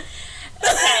weather.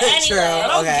 Okay, anyway. True. I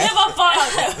don't Okay. give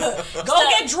a fuck.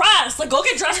 Get dressed. Like, go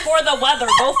get dressed for the weather.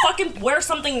 Go fucking wear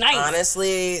something nice.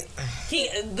 Honestly,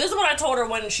 this is what I told her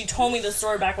when she told me this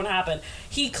story back when it happened.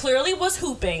 He clearly was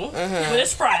hooping with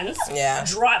his friends. Yeah.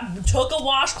 Took a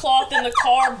washcloth in the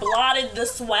car, blotted the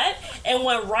sweat, and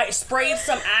sprayed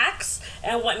some Axe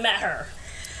and met her.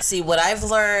 see, what I've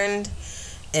learned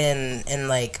in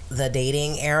like the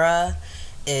dating era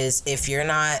is if you're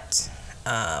not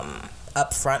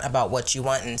upfront about what you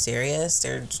want and serious,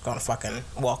 they're just gonna fucking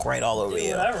walk right all over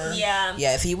you. Whatever. Yeah.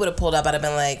 Yeah, if he would have pulled up, I'd have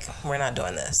been like, we're not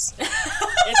doing this.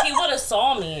 If he would have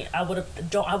saw me, I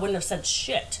wouldn't have said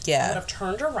shit. Yeah. I would have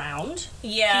turned around.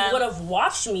 Yeah. He would have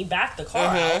watched me back the car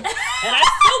out. And I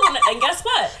still wouldn't. And guess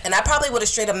what? And I probably would have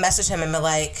straight up messaged him and been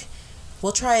like,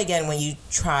 we'll try again when you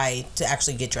try to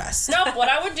actually get dressed. Nope, what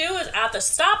I would do is at the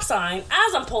stop sign,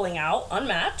 as I'm pulling out,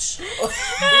 unmatched,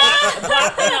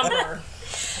 block the number.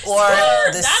 Or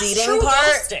the That's seating true part.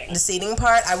 ghosting. The seating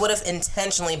part, I would have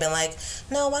intentionally been like,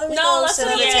 no, why don't we No, go let's sit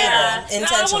sit at the at the table? bar. No, I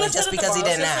Intentionally, wanna just sit at the because bar. he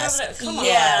Let's didn't just sit ask. Come on.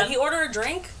 Yeah. Did he order a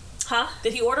drink? Huh?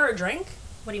 Did he order a drink?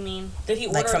 What do you mean? Did he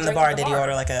order Like from a the drink bar, at did he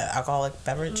order like an alcoholic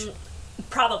beverage?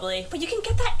 Probably. But you can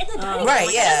get that in the dining room. Right,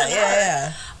 Like, it yeah, doesn't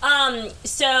matter. yeah.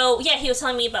 So yeah, he was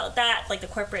telling me about that, like the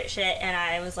corporate shit, and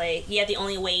I was like, yeah, the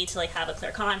only way to like have a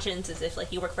clear conscience is if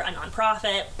like you work for a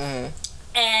nonprofit.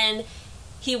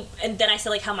 And then I said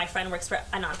like how my friend works for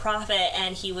a nonprofit,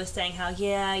 and he was saying how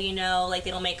like they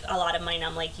don't make a lot of money, and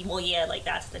I'm like, well, yeah, like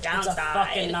that's the It's downside. a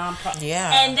fucking nonprofit.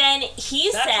 Yeah. And then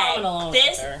he That said, comment alone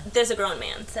this right there. there's a grown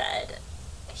man said,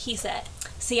 he said,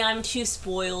 see, I'm too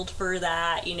spoiled for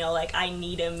that, like I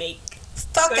need to make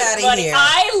Fuck good out of money. here.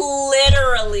 I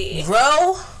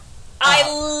Bro,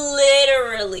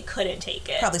 literally couldn't take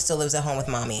it. probably still lives at home with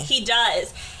mommy. He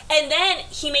does. And then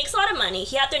he makes a lot of money.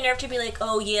 He had the nerve to be like,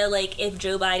 oh yeah, like if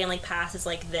Joe Biden like passes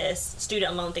like this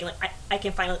student loan thing, like I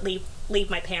can finally leave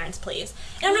my parents' place.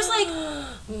 And I'm just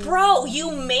like, bro, you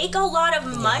make a lot of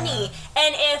money.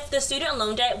 And if the student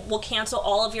loan debt will cancel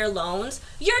all of your loans,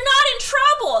 you're not in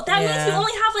trouble. That means you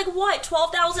only have like what,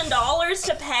 $12,000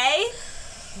 to pay?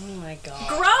 Oh my god.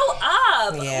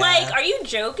 Grow up. Yeah. Like, are you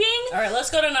joking? All right, let's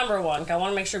go to number one. I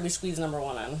want to make sure we squeeze number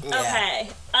one in. Yeah. Okay.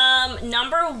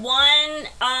 Number one,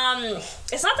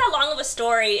 it's not that long of a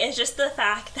story. It's just the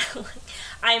fact that like,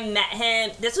 I met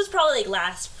him. This was probably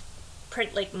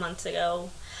like months ago.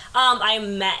 I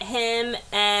met him,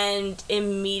 and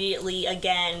immediately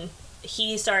again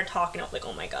he started talking. I was like,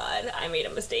 oh my god, I made a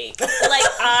mistake. Like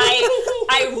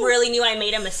I really knew I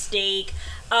made a mistake.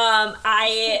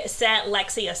 I sent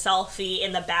Lexi a selfie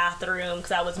in the bathroom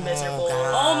because I was miserable.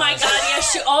 Oh my god,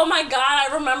 yeah, oh my god,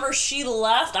 I remember she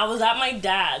left. I was at my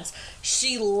dad's.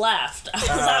 She left. I was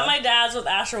at my dad's with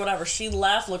Ash or whatever. She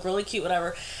left, looked really cute,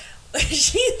 whatever.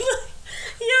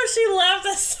 She left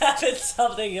at 7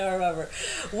 something, I remember.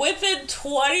 Within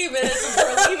 20 minutes of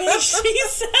her leaving, she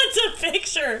sent a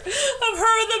picture of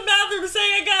her in the bathroom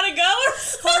saying, I gotta go.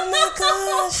 Oh my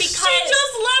gosh. She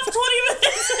just left 20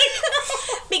 minutes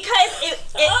ago. Because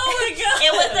oh my god.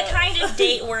 it was the kind of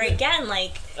date where, again,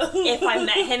 like, if I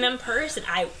met him in person,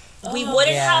 we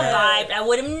wouldn't have vibed. I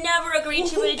would have never agreed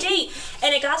to a date.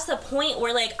 And it got to the point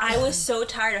where, like, I was so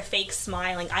tired of fake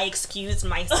smiling, I excused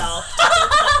myself to go to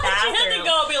the bathroom. She had to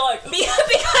go and be like,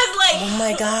 because, like, Oh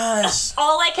my gosh.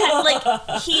 all I kept,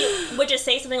 like, he would just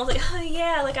say something. I was like, oh,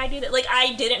 yeah, like, I do that. Like,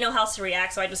 I didn't know how to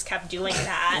react, so I just kept doing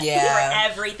that for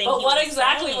everything. But he what was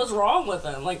exactly saying. was wrong with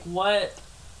him? Like, what?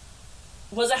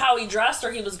 Was it how he dressed,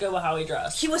 or he was good with how he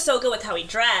dressed? He was so good with how he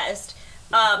dressed.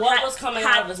 What was coming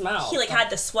out of his mouth? He, like, had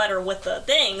the sweater with the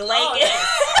thing. Like,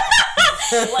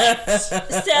 Flipped.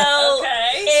 so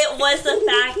Okay. it was the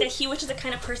fact that he was just the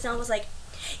kind of person that was like,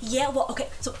 yeah, well, okay,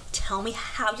 so tell me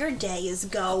how your day is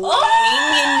going,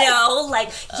 you know,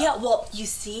 like, yeah, well, you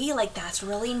see, like, that's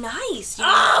really nice, you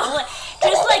know, like,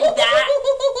 just like that.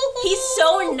 He's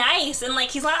so nice, and, like,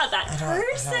 he's not that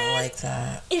person. I don't like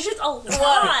that. It's just a lot.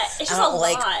 It's just I don't a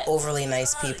like lot. overly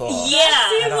nice people. Yeah.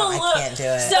 I can't do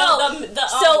it.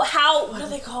 So how, what are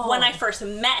they called? when I first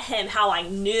met him, how I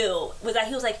knew was that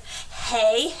he was like,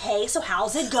 hey, so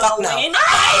how's it going? Fuck no.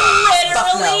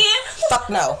 I literally, Fuck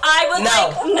no. I was No.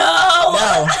 like, no.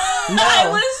 No. I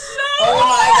was so Oh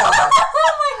my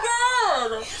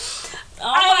god. Oh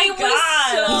my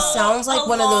god. So He sounds like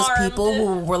one of those alarmed. people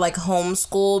who were like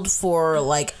homeschooled for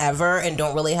like ever and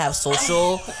don't really have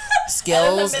social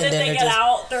skills, And and the then minute they they're get just,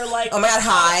 out, they're like, oh my god,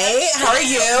 hi, how are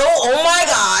you? Oh my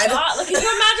god. God, like, can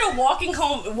you imagine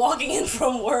walking in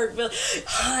from work, be like,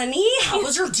 honey, how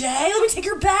was your day? Let me take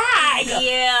your bag.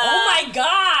 Yeah. Oh my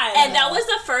god. And that was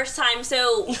the first time,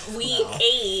 so we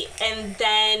ate, and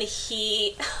then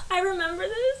I remember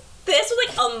this. This was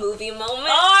like a movie moment.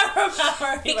 Oh, I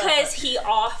remember. Because he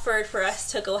offered for us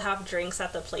to go have drinks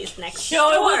at the place next Yo,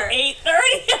 it was door. 8:30. She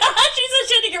said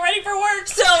she had to get ready for work.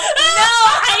 So, no, I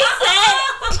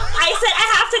said I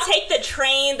have to take the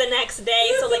train the next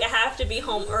day, so like I have to be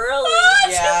home early.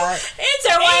 Yeah. It's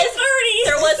There 8:30.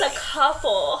 There was a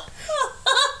couple,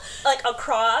 like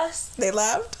across. They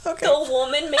laughed? Okay. The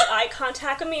woman made eye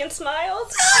contact with me and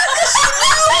smiled.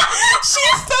 She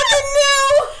fucking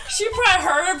knew. She probably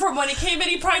heard him from when he came in.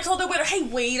 He probably told the waiter, "Hey,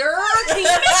 waiter, can you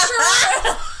make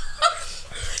sure?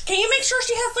 Can you make sure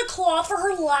she has the cloth for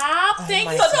her lap? Thank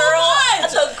my you God. so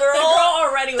much." The girl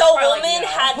already was the probably woman like,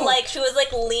 had "No." like, she was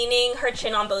like leaning her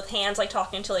chin on both hands, like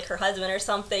talking to like her husband or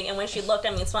something, and when she looked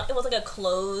at me and smiled, it was like a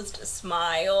closed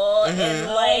smile. And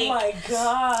like, Oh my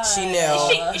god. She knew.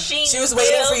 she She was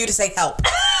waiting knew. for you to say help.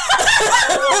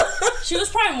 She was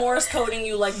probably Morse coding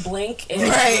you like blink. And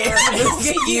Right.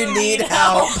 You need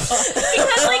help.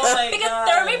 Because like Oh my because God.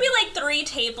 there were maybe like 3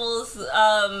 tables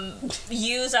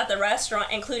used at the restaurant,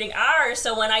 including ours.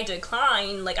 So when I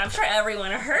declined, like I'm sure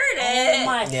everyone heard it. Oh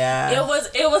my. Yeah.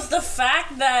 It was the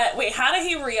fact that, wait, how did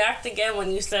he react again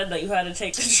when you said that you had to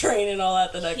take the train and all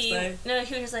that the next day? He was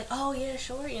just like, oh yeah,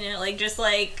 sure, like just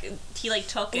like he like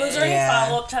took Was it. there Yeah. any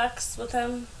follow-up texts with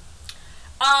him?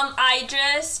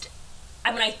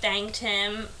 I thanked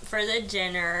him for the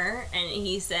dinner, and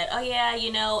he said, oh yeah,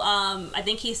 I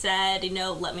think he said,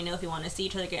 let me know if you want to see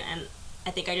each other again, and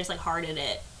I think I just like hearted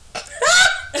it.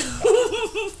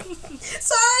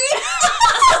 Sorry.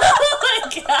 Oh my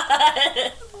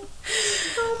god.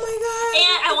 Oh my god.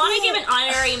 And I want to give an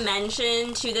honorary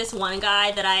mention to this one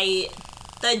guy that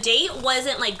the date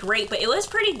wasn't like great, but it was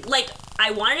pretty, like,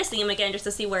 I wanted to see him again just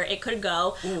to see where it could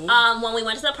go. Mm-hmm. When we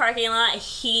went to the parking lot,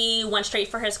 he went straight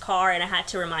for his car, and I had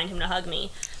to remind him to hug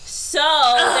me. So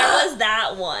there was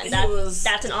that one.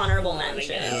 That's an honorable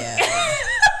mention. Yeah.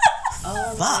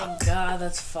 Oh Fuck. my god,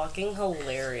 that's fucking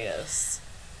hilarious.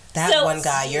 That So- one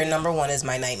guy, your number one is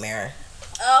my nightmare.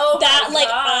 Oh That my like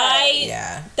god.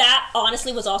 Yeah. that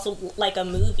honestly was also like a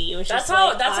movie. It was just it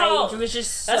was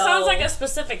just That so- sounds like a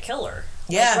specific killer.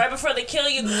 Yeah. Like, right before they kill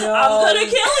you, I'm gonna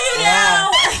kill you now.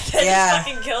 They Yeah. just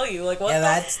fucking kill you. Like what? Yeah, the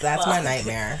that's my fuck?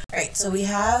 nightmare. Alright, so we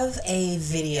have a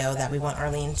video that we want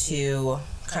Arlene to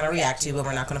kind of react to, but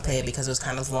we're not going to play it because it was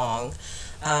kind of long.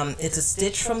 It's a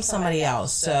stitch from somebody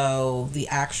else. So the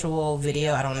actual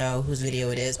video, I don't know whose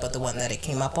video it is, but the one that it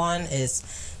came up on is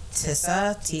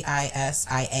Tissa,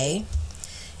 Tisia.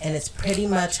 And it's pretty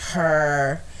much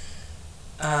her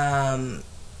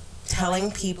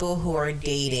telling people who are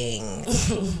dating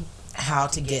how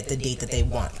to get the date that they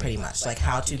want, pretty much. Like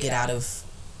how to get out of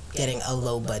getting a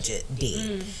low budget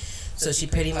date. So she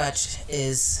pretty much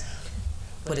is...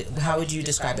 how would you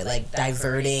describe it? Like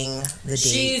diverting the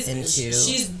date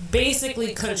She's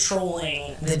basically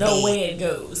controlling The the date. way it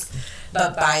goes.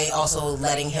 but by also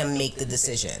letting him make the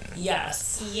decision.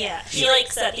 Yes. Yeah, she like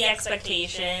set the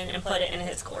expectation and put it in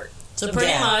his court. So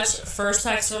pretty Yeah. much, first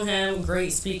text from him,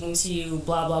 great speaking to you,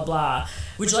 blah, blah, blah.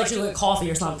 Would you like to get coffee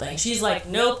or something? She's like,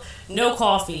 nope, no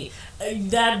coffee.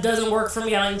 That doesn't work for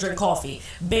me. I don't even drink coffee.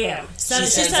 Bam. She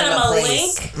sends sent him him a a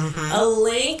place.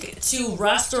 link to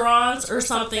restaurants or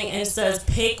something, and it says,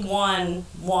 pick one.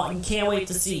 Can't wait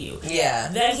to see you. Yeah.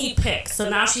 Then he picks. So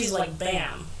now she's like,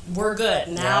 bam, we're good.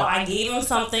 Now Yeah. I gave him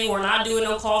something. We're not doing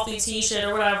no coffee, tea, shit,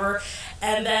 or whatever.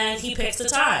 And then he picks the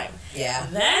time. Yeah.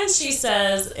 Then she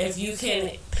says, if you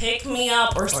can pick me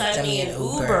up or send me an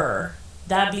Uber,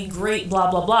 that'd be great, blah,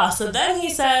 blah, blah. So then he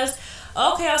says,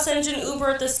 okay, I'll send you an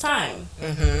Uber at this time.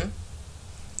 Mm-hmm.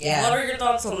 Yeah. What are your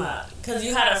thoughts on that? Because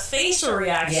you had a facial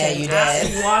reaction Yeah, you after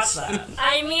did. you watched that.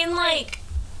 I mean, like,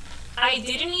 I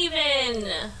didn't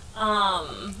even,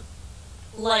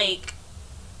 like,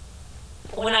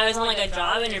 when I was on, like, a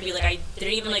job interview, like, I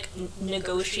didn't even, like,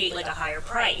 negotiate, like, a higher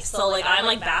price. So, like, I'm,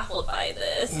 like, baffled by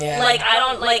this. Yeah. Like, I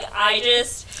don't, like, I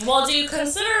just... Well, do you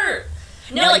consider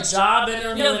No, like, job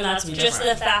interviewing that to be just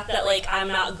different? the fact that, like, I'm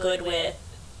not good with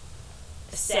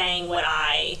saying what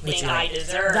I think you I like.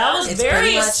 deserve. That was It's very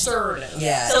pretty much- assertive.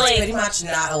 Yeah. So, it's like- pretty much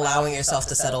not allowing yourself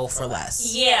to settle for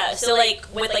less. Yeah, so, like,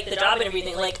 with, like, the job interview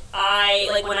thing, like,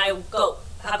 when I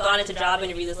have gone into job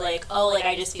interviews, it's like, oh, like,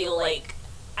 I just feel like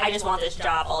I just want this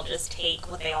job, I'll just take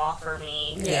what they offer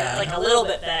me. Yeah. It's like a little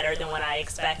bit better than what I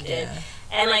expected. Yeah.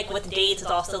 And like with dates,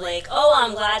 it's also like, oh,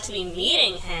 I'm glad to be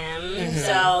meeting him.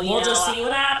 So we'll just see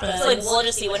what happens. So like we'll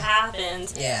just see what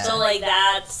happens. Yeah. So like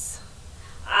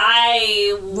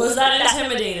was that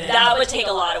intimidating? That would take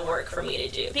a lot of work for me to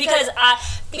do because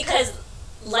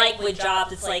like with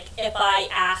jobs, it's like if I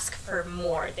ask for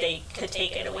more, they could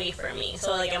take it away from me.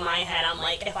 So like in my head, I'm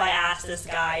like, if I ask this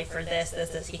guy for this,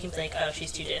 he can be like, oh,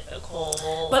 she's too difficult.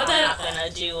 But I'm not gonna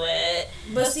do it.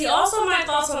 But see, also my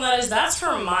thoughts on that is that's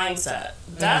her mindset.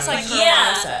 That's like her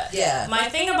mindset. Yeah. My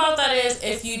thing about that is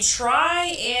if you try,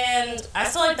 and I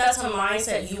feel like that's a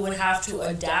mindset you would have to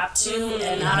adapt to,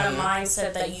 and not a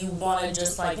mindset that you want to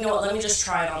just like, you know what, let me just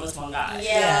try it on this one guy.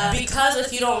 Yeah. Because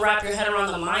if you don't wrap your head around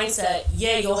the mindset,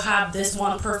 you'll have this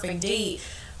one perfect date,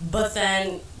 but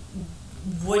then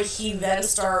would he then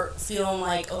start feeling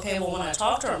like, okay, well, when I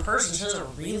talk to her in person, she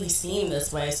doesn't really seem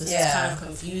this way, so it's kind of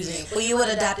confusing. Well, you would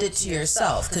adapt it to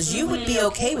yourself, because you would be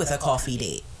okay with a coffee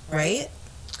date, right?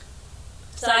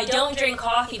 So I don't drink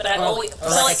coffee, but I've always... Or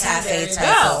like a cafe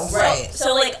type. Right.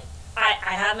 So like,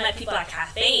 I have met people at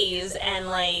cafes, and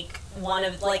like,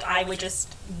 I would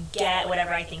just get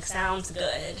whatever I think sounds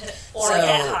good, or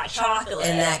get hot chocolate.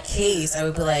 In that case, I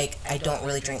would be like, I don't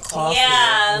really drink coffee.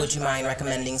 Yeah. Would you mind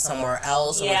recommending somewhere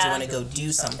else, or would you want to go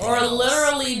do something Or else?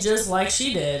 literally just like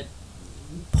she did,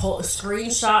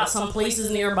 screenshot some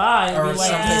places nearby and or be like,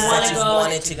 some you places want that to you go?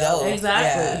 wanted to go.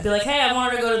 Exactly. Yeah. Be like, hey, I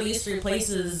wanted to go to these 3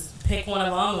 places. Pick one of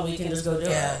them, and we can just go do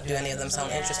it. Do any of them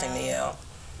sound interesting to you?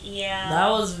 Yeah. That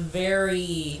was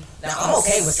very... Now, I'm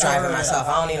okay with driving myself.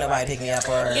 I don't need nobody to pick me up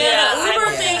or... the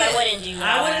Uber thing, I wouldn't do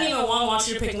that. I wouldn't even want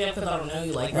you to pick me up because I don't know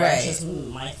you like that. Right. It's just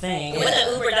my thing. With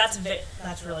the Uber, that's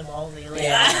really ballsy. Like,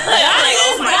 Yeah. like,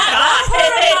 oh my god.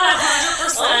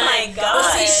 100%. Oh my god.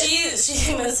 Well, see,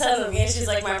 she even said to me, she's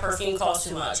like, my perfume costs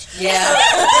too much. Yeah.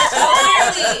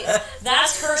 Clearly,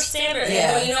 that's her standard.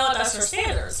 Yeah. But you know what? That's her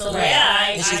standard. So, Right. yeah.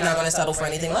 And she's not going to settle for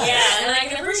anything less. Yeah, and I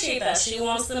can appreciate that. She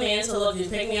wants the man to love you,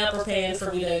 pick me up, or paying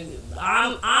for me to.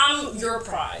 I'm your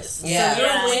prize. Yeah. So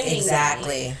you're winning.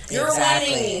 Exactly. Me. You're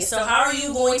winning me. So how are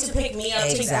you going to pick me up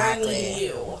to bring me to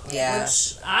you? Yeah.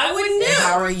 Which I wouldn't do. And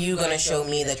how are you going to show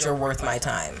me that you're worth my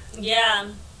time? Yeah.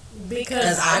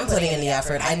 Because I'm putting in the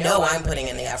effort. I know I'm putting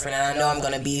in the effort, and I know I'm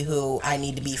going to be who I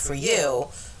need to be for you.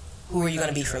 Who are you going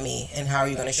to be for me? And how are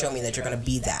you going to show me that you're going to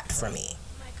be that for me? Oh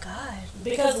my god.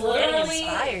 Because literally,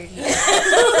 inspired.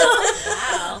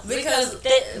 Wow. Because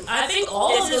I think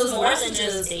all of those is more than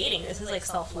messages. just dating. This is like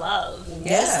self-love.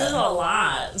 This is a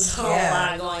lot. There's a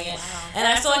lot going in. And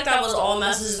I feel like that was all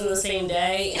messages in the same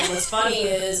day. And what's funny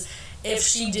is, if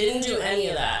she didn't do any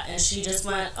of that and she just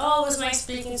went, oh, it was nice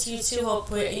speaking to you too.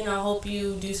 Hope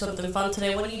you do something fun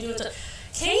today. What are you doing today?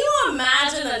 Can you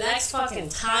imagine the next fucking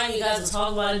time you guys will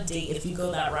talk about a date if you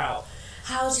go that route?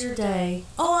 How's your day?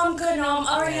 Oh, I'm good. No,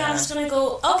 I'm just gonna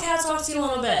go. Okay, I'll talk to you in a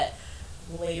little bit.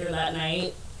 Later that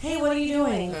night. Hey, what are you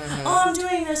doing? Oh, I'm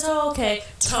doing this. Oh, okay.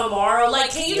 Tomorrow.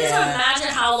 Like, can you just imagine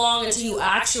how long until you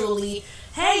actually,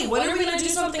 hey, when are we going to do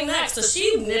something next? So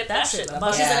she nipped that shit in the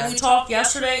bud. She said, we talked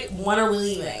yesterday. When are we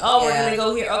leaving? Oh, we're going to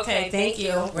go here. Okay, thank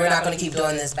you. We're not going to keep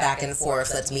doing this back and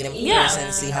forth. Let's meet in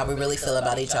person, see how we really feel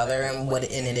about each other, and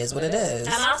it is what it is.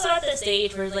 I'm also at the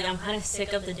stage where like I'm kind of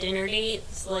sick of the dinner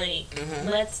dates. Like,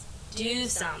 let's do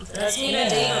something. Let's meet a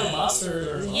date on Buster's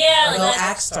or something. Yeah, like go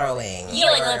axe throwing. Yeah,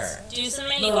 like let's do some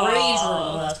mini The rage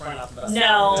room. That's probably not the best.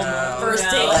 No. First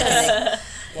date. Like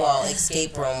well,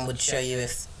 escape room would show you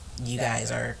if you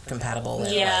guys are compatible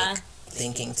and like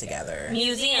thinking together.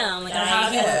 Museum, like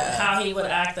how he would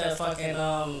act at fucking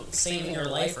saving your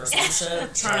life or some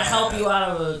shit, trying to help you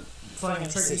out of a fucking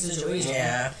tricky situation.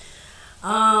 Yeah.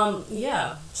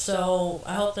 So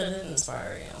I hope that didn't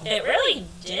inspire you. It really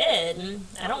did.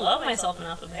 I don't love myself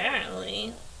enough,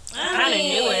 apparently. I kind of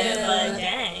knew it, but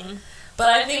dang. But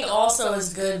I think also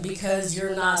it's good because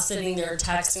you're not sitting there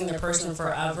texting the person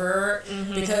forever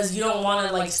because you don't want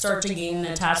to like start to gain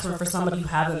an attachment for somebody you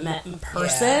haven't met in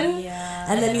person. Yeah.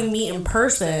 And then you meet in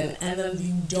person and then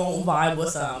you don't vibe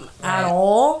with them at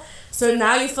all. So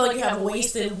now you feel like you have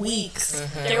wasted weeks.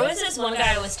 There was this one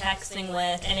guy I was texting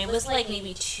with, and it was like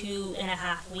maybe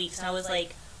 2.5 weeks, and I was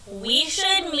like, we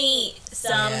should meet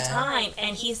sometime.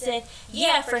 And he said,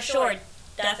 yeah, for sure,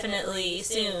 definitely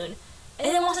soon.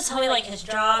 And then wants to tell me like his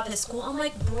job, his school. I'm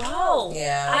like, bro,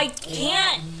 I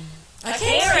can't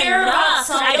care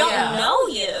enough. I don't know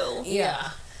you.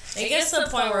 Yeah. It gets to the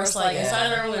point where it's like, it's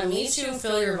either I'm going to meet you and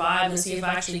feel your vibe and see if I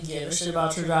actually give a shit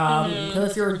about your job.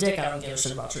 Because if you're a dick, I don't give a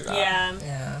shit about your job. Yeah.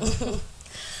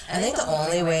 I think the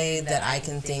only way that I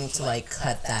can think to like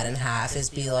cut that in half is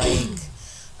be like,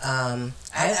 I've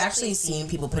actually seen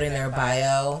people put in their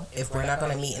bio, if we're not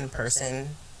going to meet in person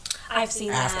I've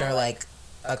seen after that. like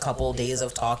a couple days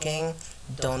of talking,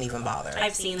 don't even bother.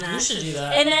 I've seen that. You should do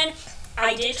that. And then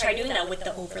I did try doing that with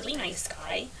the overly nice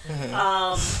guy.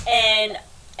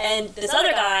 And this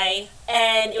other guy,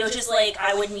 and it was just like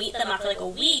I would meet them after like a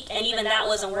week, and even that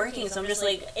wasn't working. So I'm just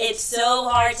like, it's so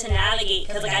hard to navigate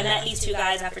because like I met these two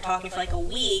guys after talking for like a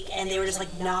week, and they were just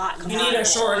like not compatible. You need to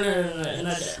shorten it. Do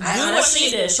what she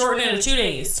did. Shorten it to 2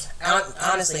 days. I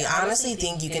honestly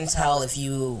think you can tell if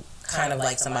you kind of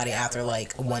like somebody after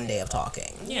like one day of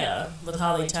talking. Yeah, with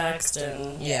how they text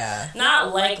and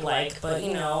not but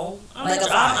you know, I'm like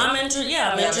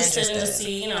interested in to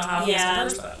see how he's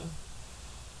in person.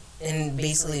 And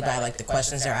basically by like the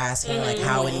questions they're asking, like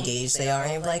how engaged they are,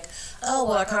 and you're like, oh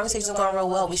well, our conversation's going real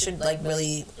well. We should like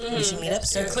we should meet up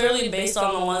soon. They're clearly based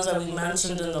on the ones that we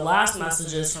mentioned in the last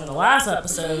messages from the last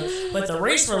episode with the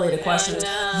race related questions.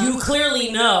 You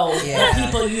clearly know the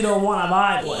people you don't want to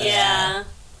vibe with. Yeah.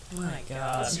 Oh my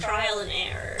God. It's trial and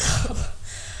error.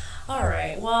 All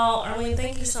right. Well, Arlene,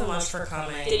 thank you so much for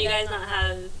coming. Did you guys not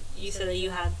have? You said that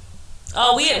you had.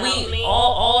 Oh, we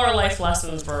all our life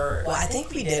lessons were. Well, I think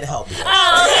we did help you. Oh,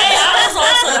 okay. I was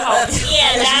also helping.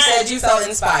 Yeah, because you said you felt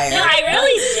inspired. No, I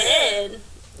really did.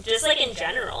 Just like in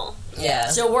general. Yeah.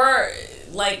 So we're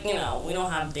like, we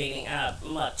don't have dating app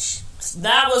much.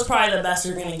 That was probably the best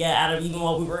you're gonna get out of even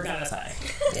what we were gonna say.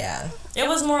 Yeah. It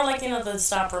was more like to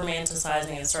stop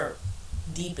romanticizing and start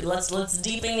let's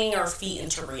deepening our feet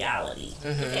into reality.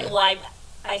 Okay, well,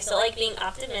 I still like being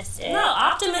optimistic. No,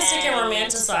 optimistic and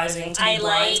romanticizing to be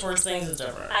blind towards things is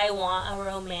different. I want a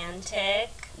romantic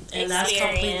and that's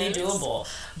completely doable.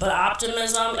 But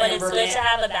optimism but it's good to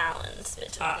have a balance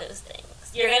between those things.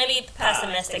 You're going to be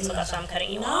pessimistic, so that's why I'm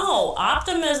cutting you off. No,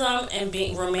 optimism and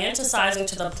being romanticizing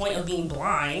to the point of being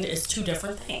blind is two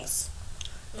different things.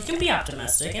 You can be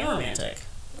optimistic and romantic.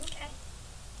 Okay.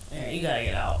 Yeah, you gotta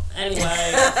get out. Anyway,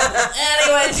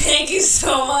 thank you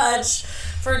so much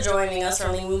for joining us.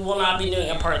 I mean, we will not be doing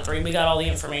a part 3. We got all the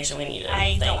information we needed.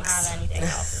 I don't have anything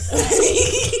else to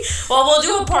say. Well, we'll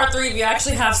do a part 3 if you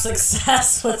actually have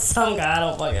success with some guy. I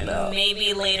don't fucking know.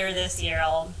 Maybe later this year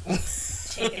I'll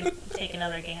take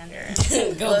another gander.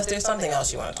 Well, if there's something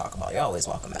else you want to talk about, you're always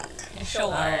welcome back.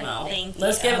 Sure. I don't know. Thank you.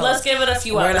 Let's give it a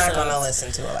few episodes. We're not gonna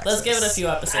listen to Alexis. Let's give it a few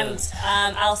episodes.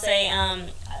 I'll say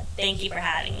thank you for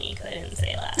having me. Couldn't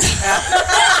say that.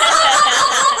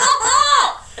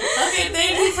 Okay,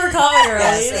 thank you for coming, Arlene.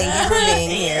 Yes, thank you for being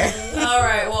here. All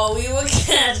right, well, we will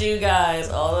catch you guys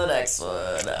on the next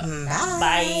one. Bye.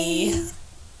 Bye.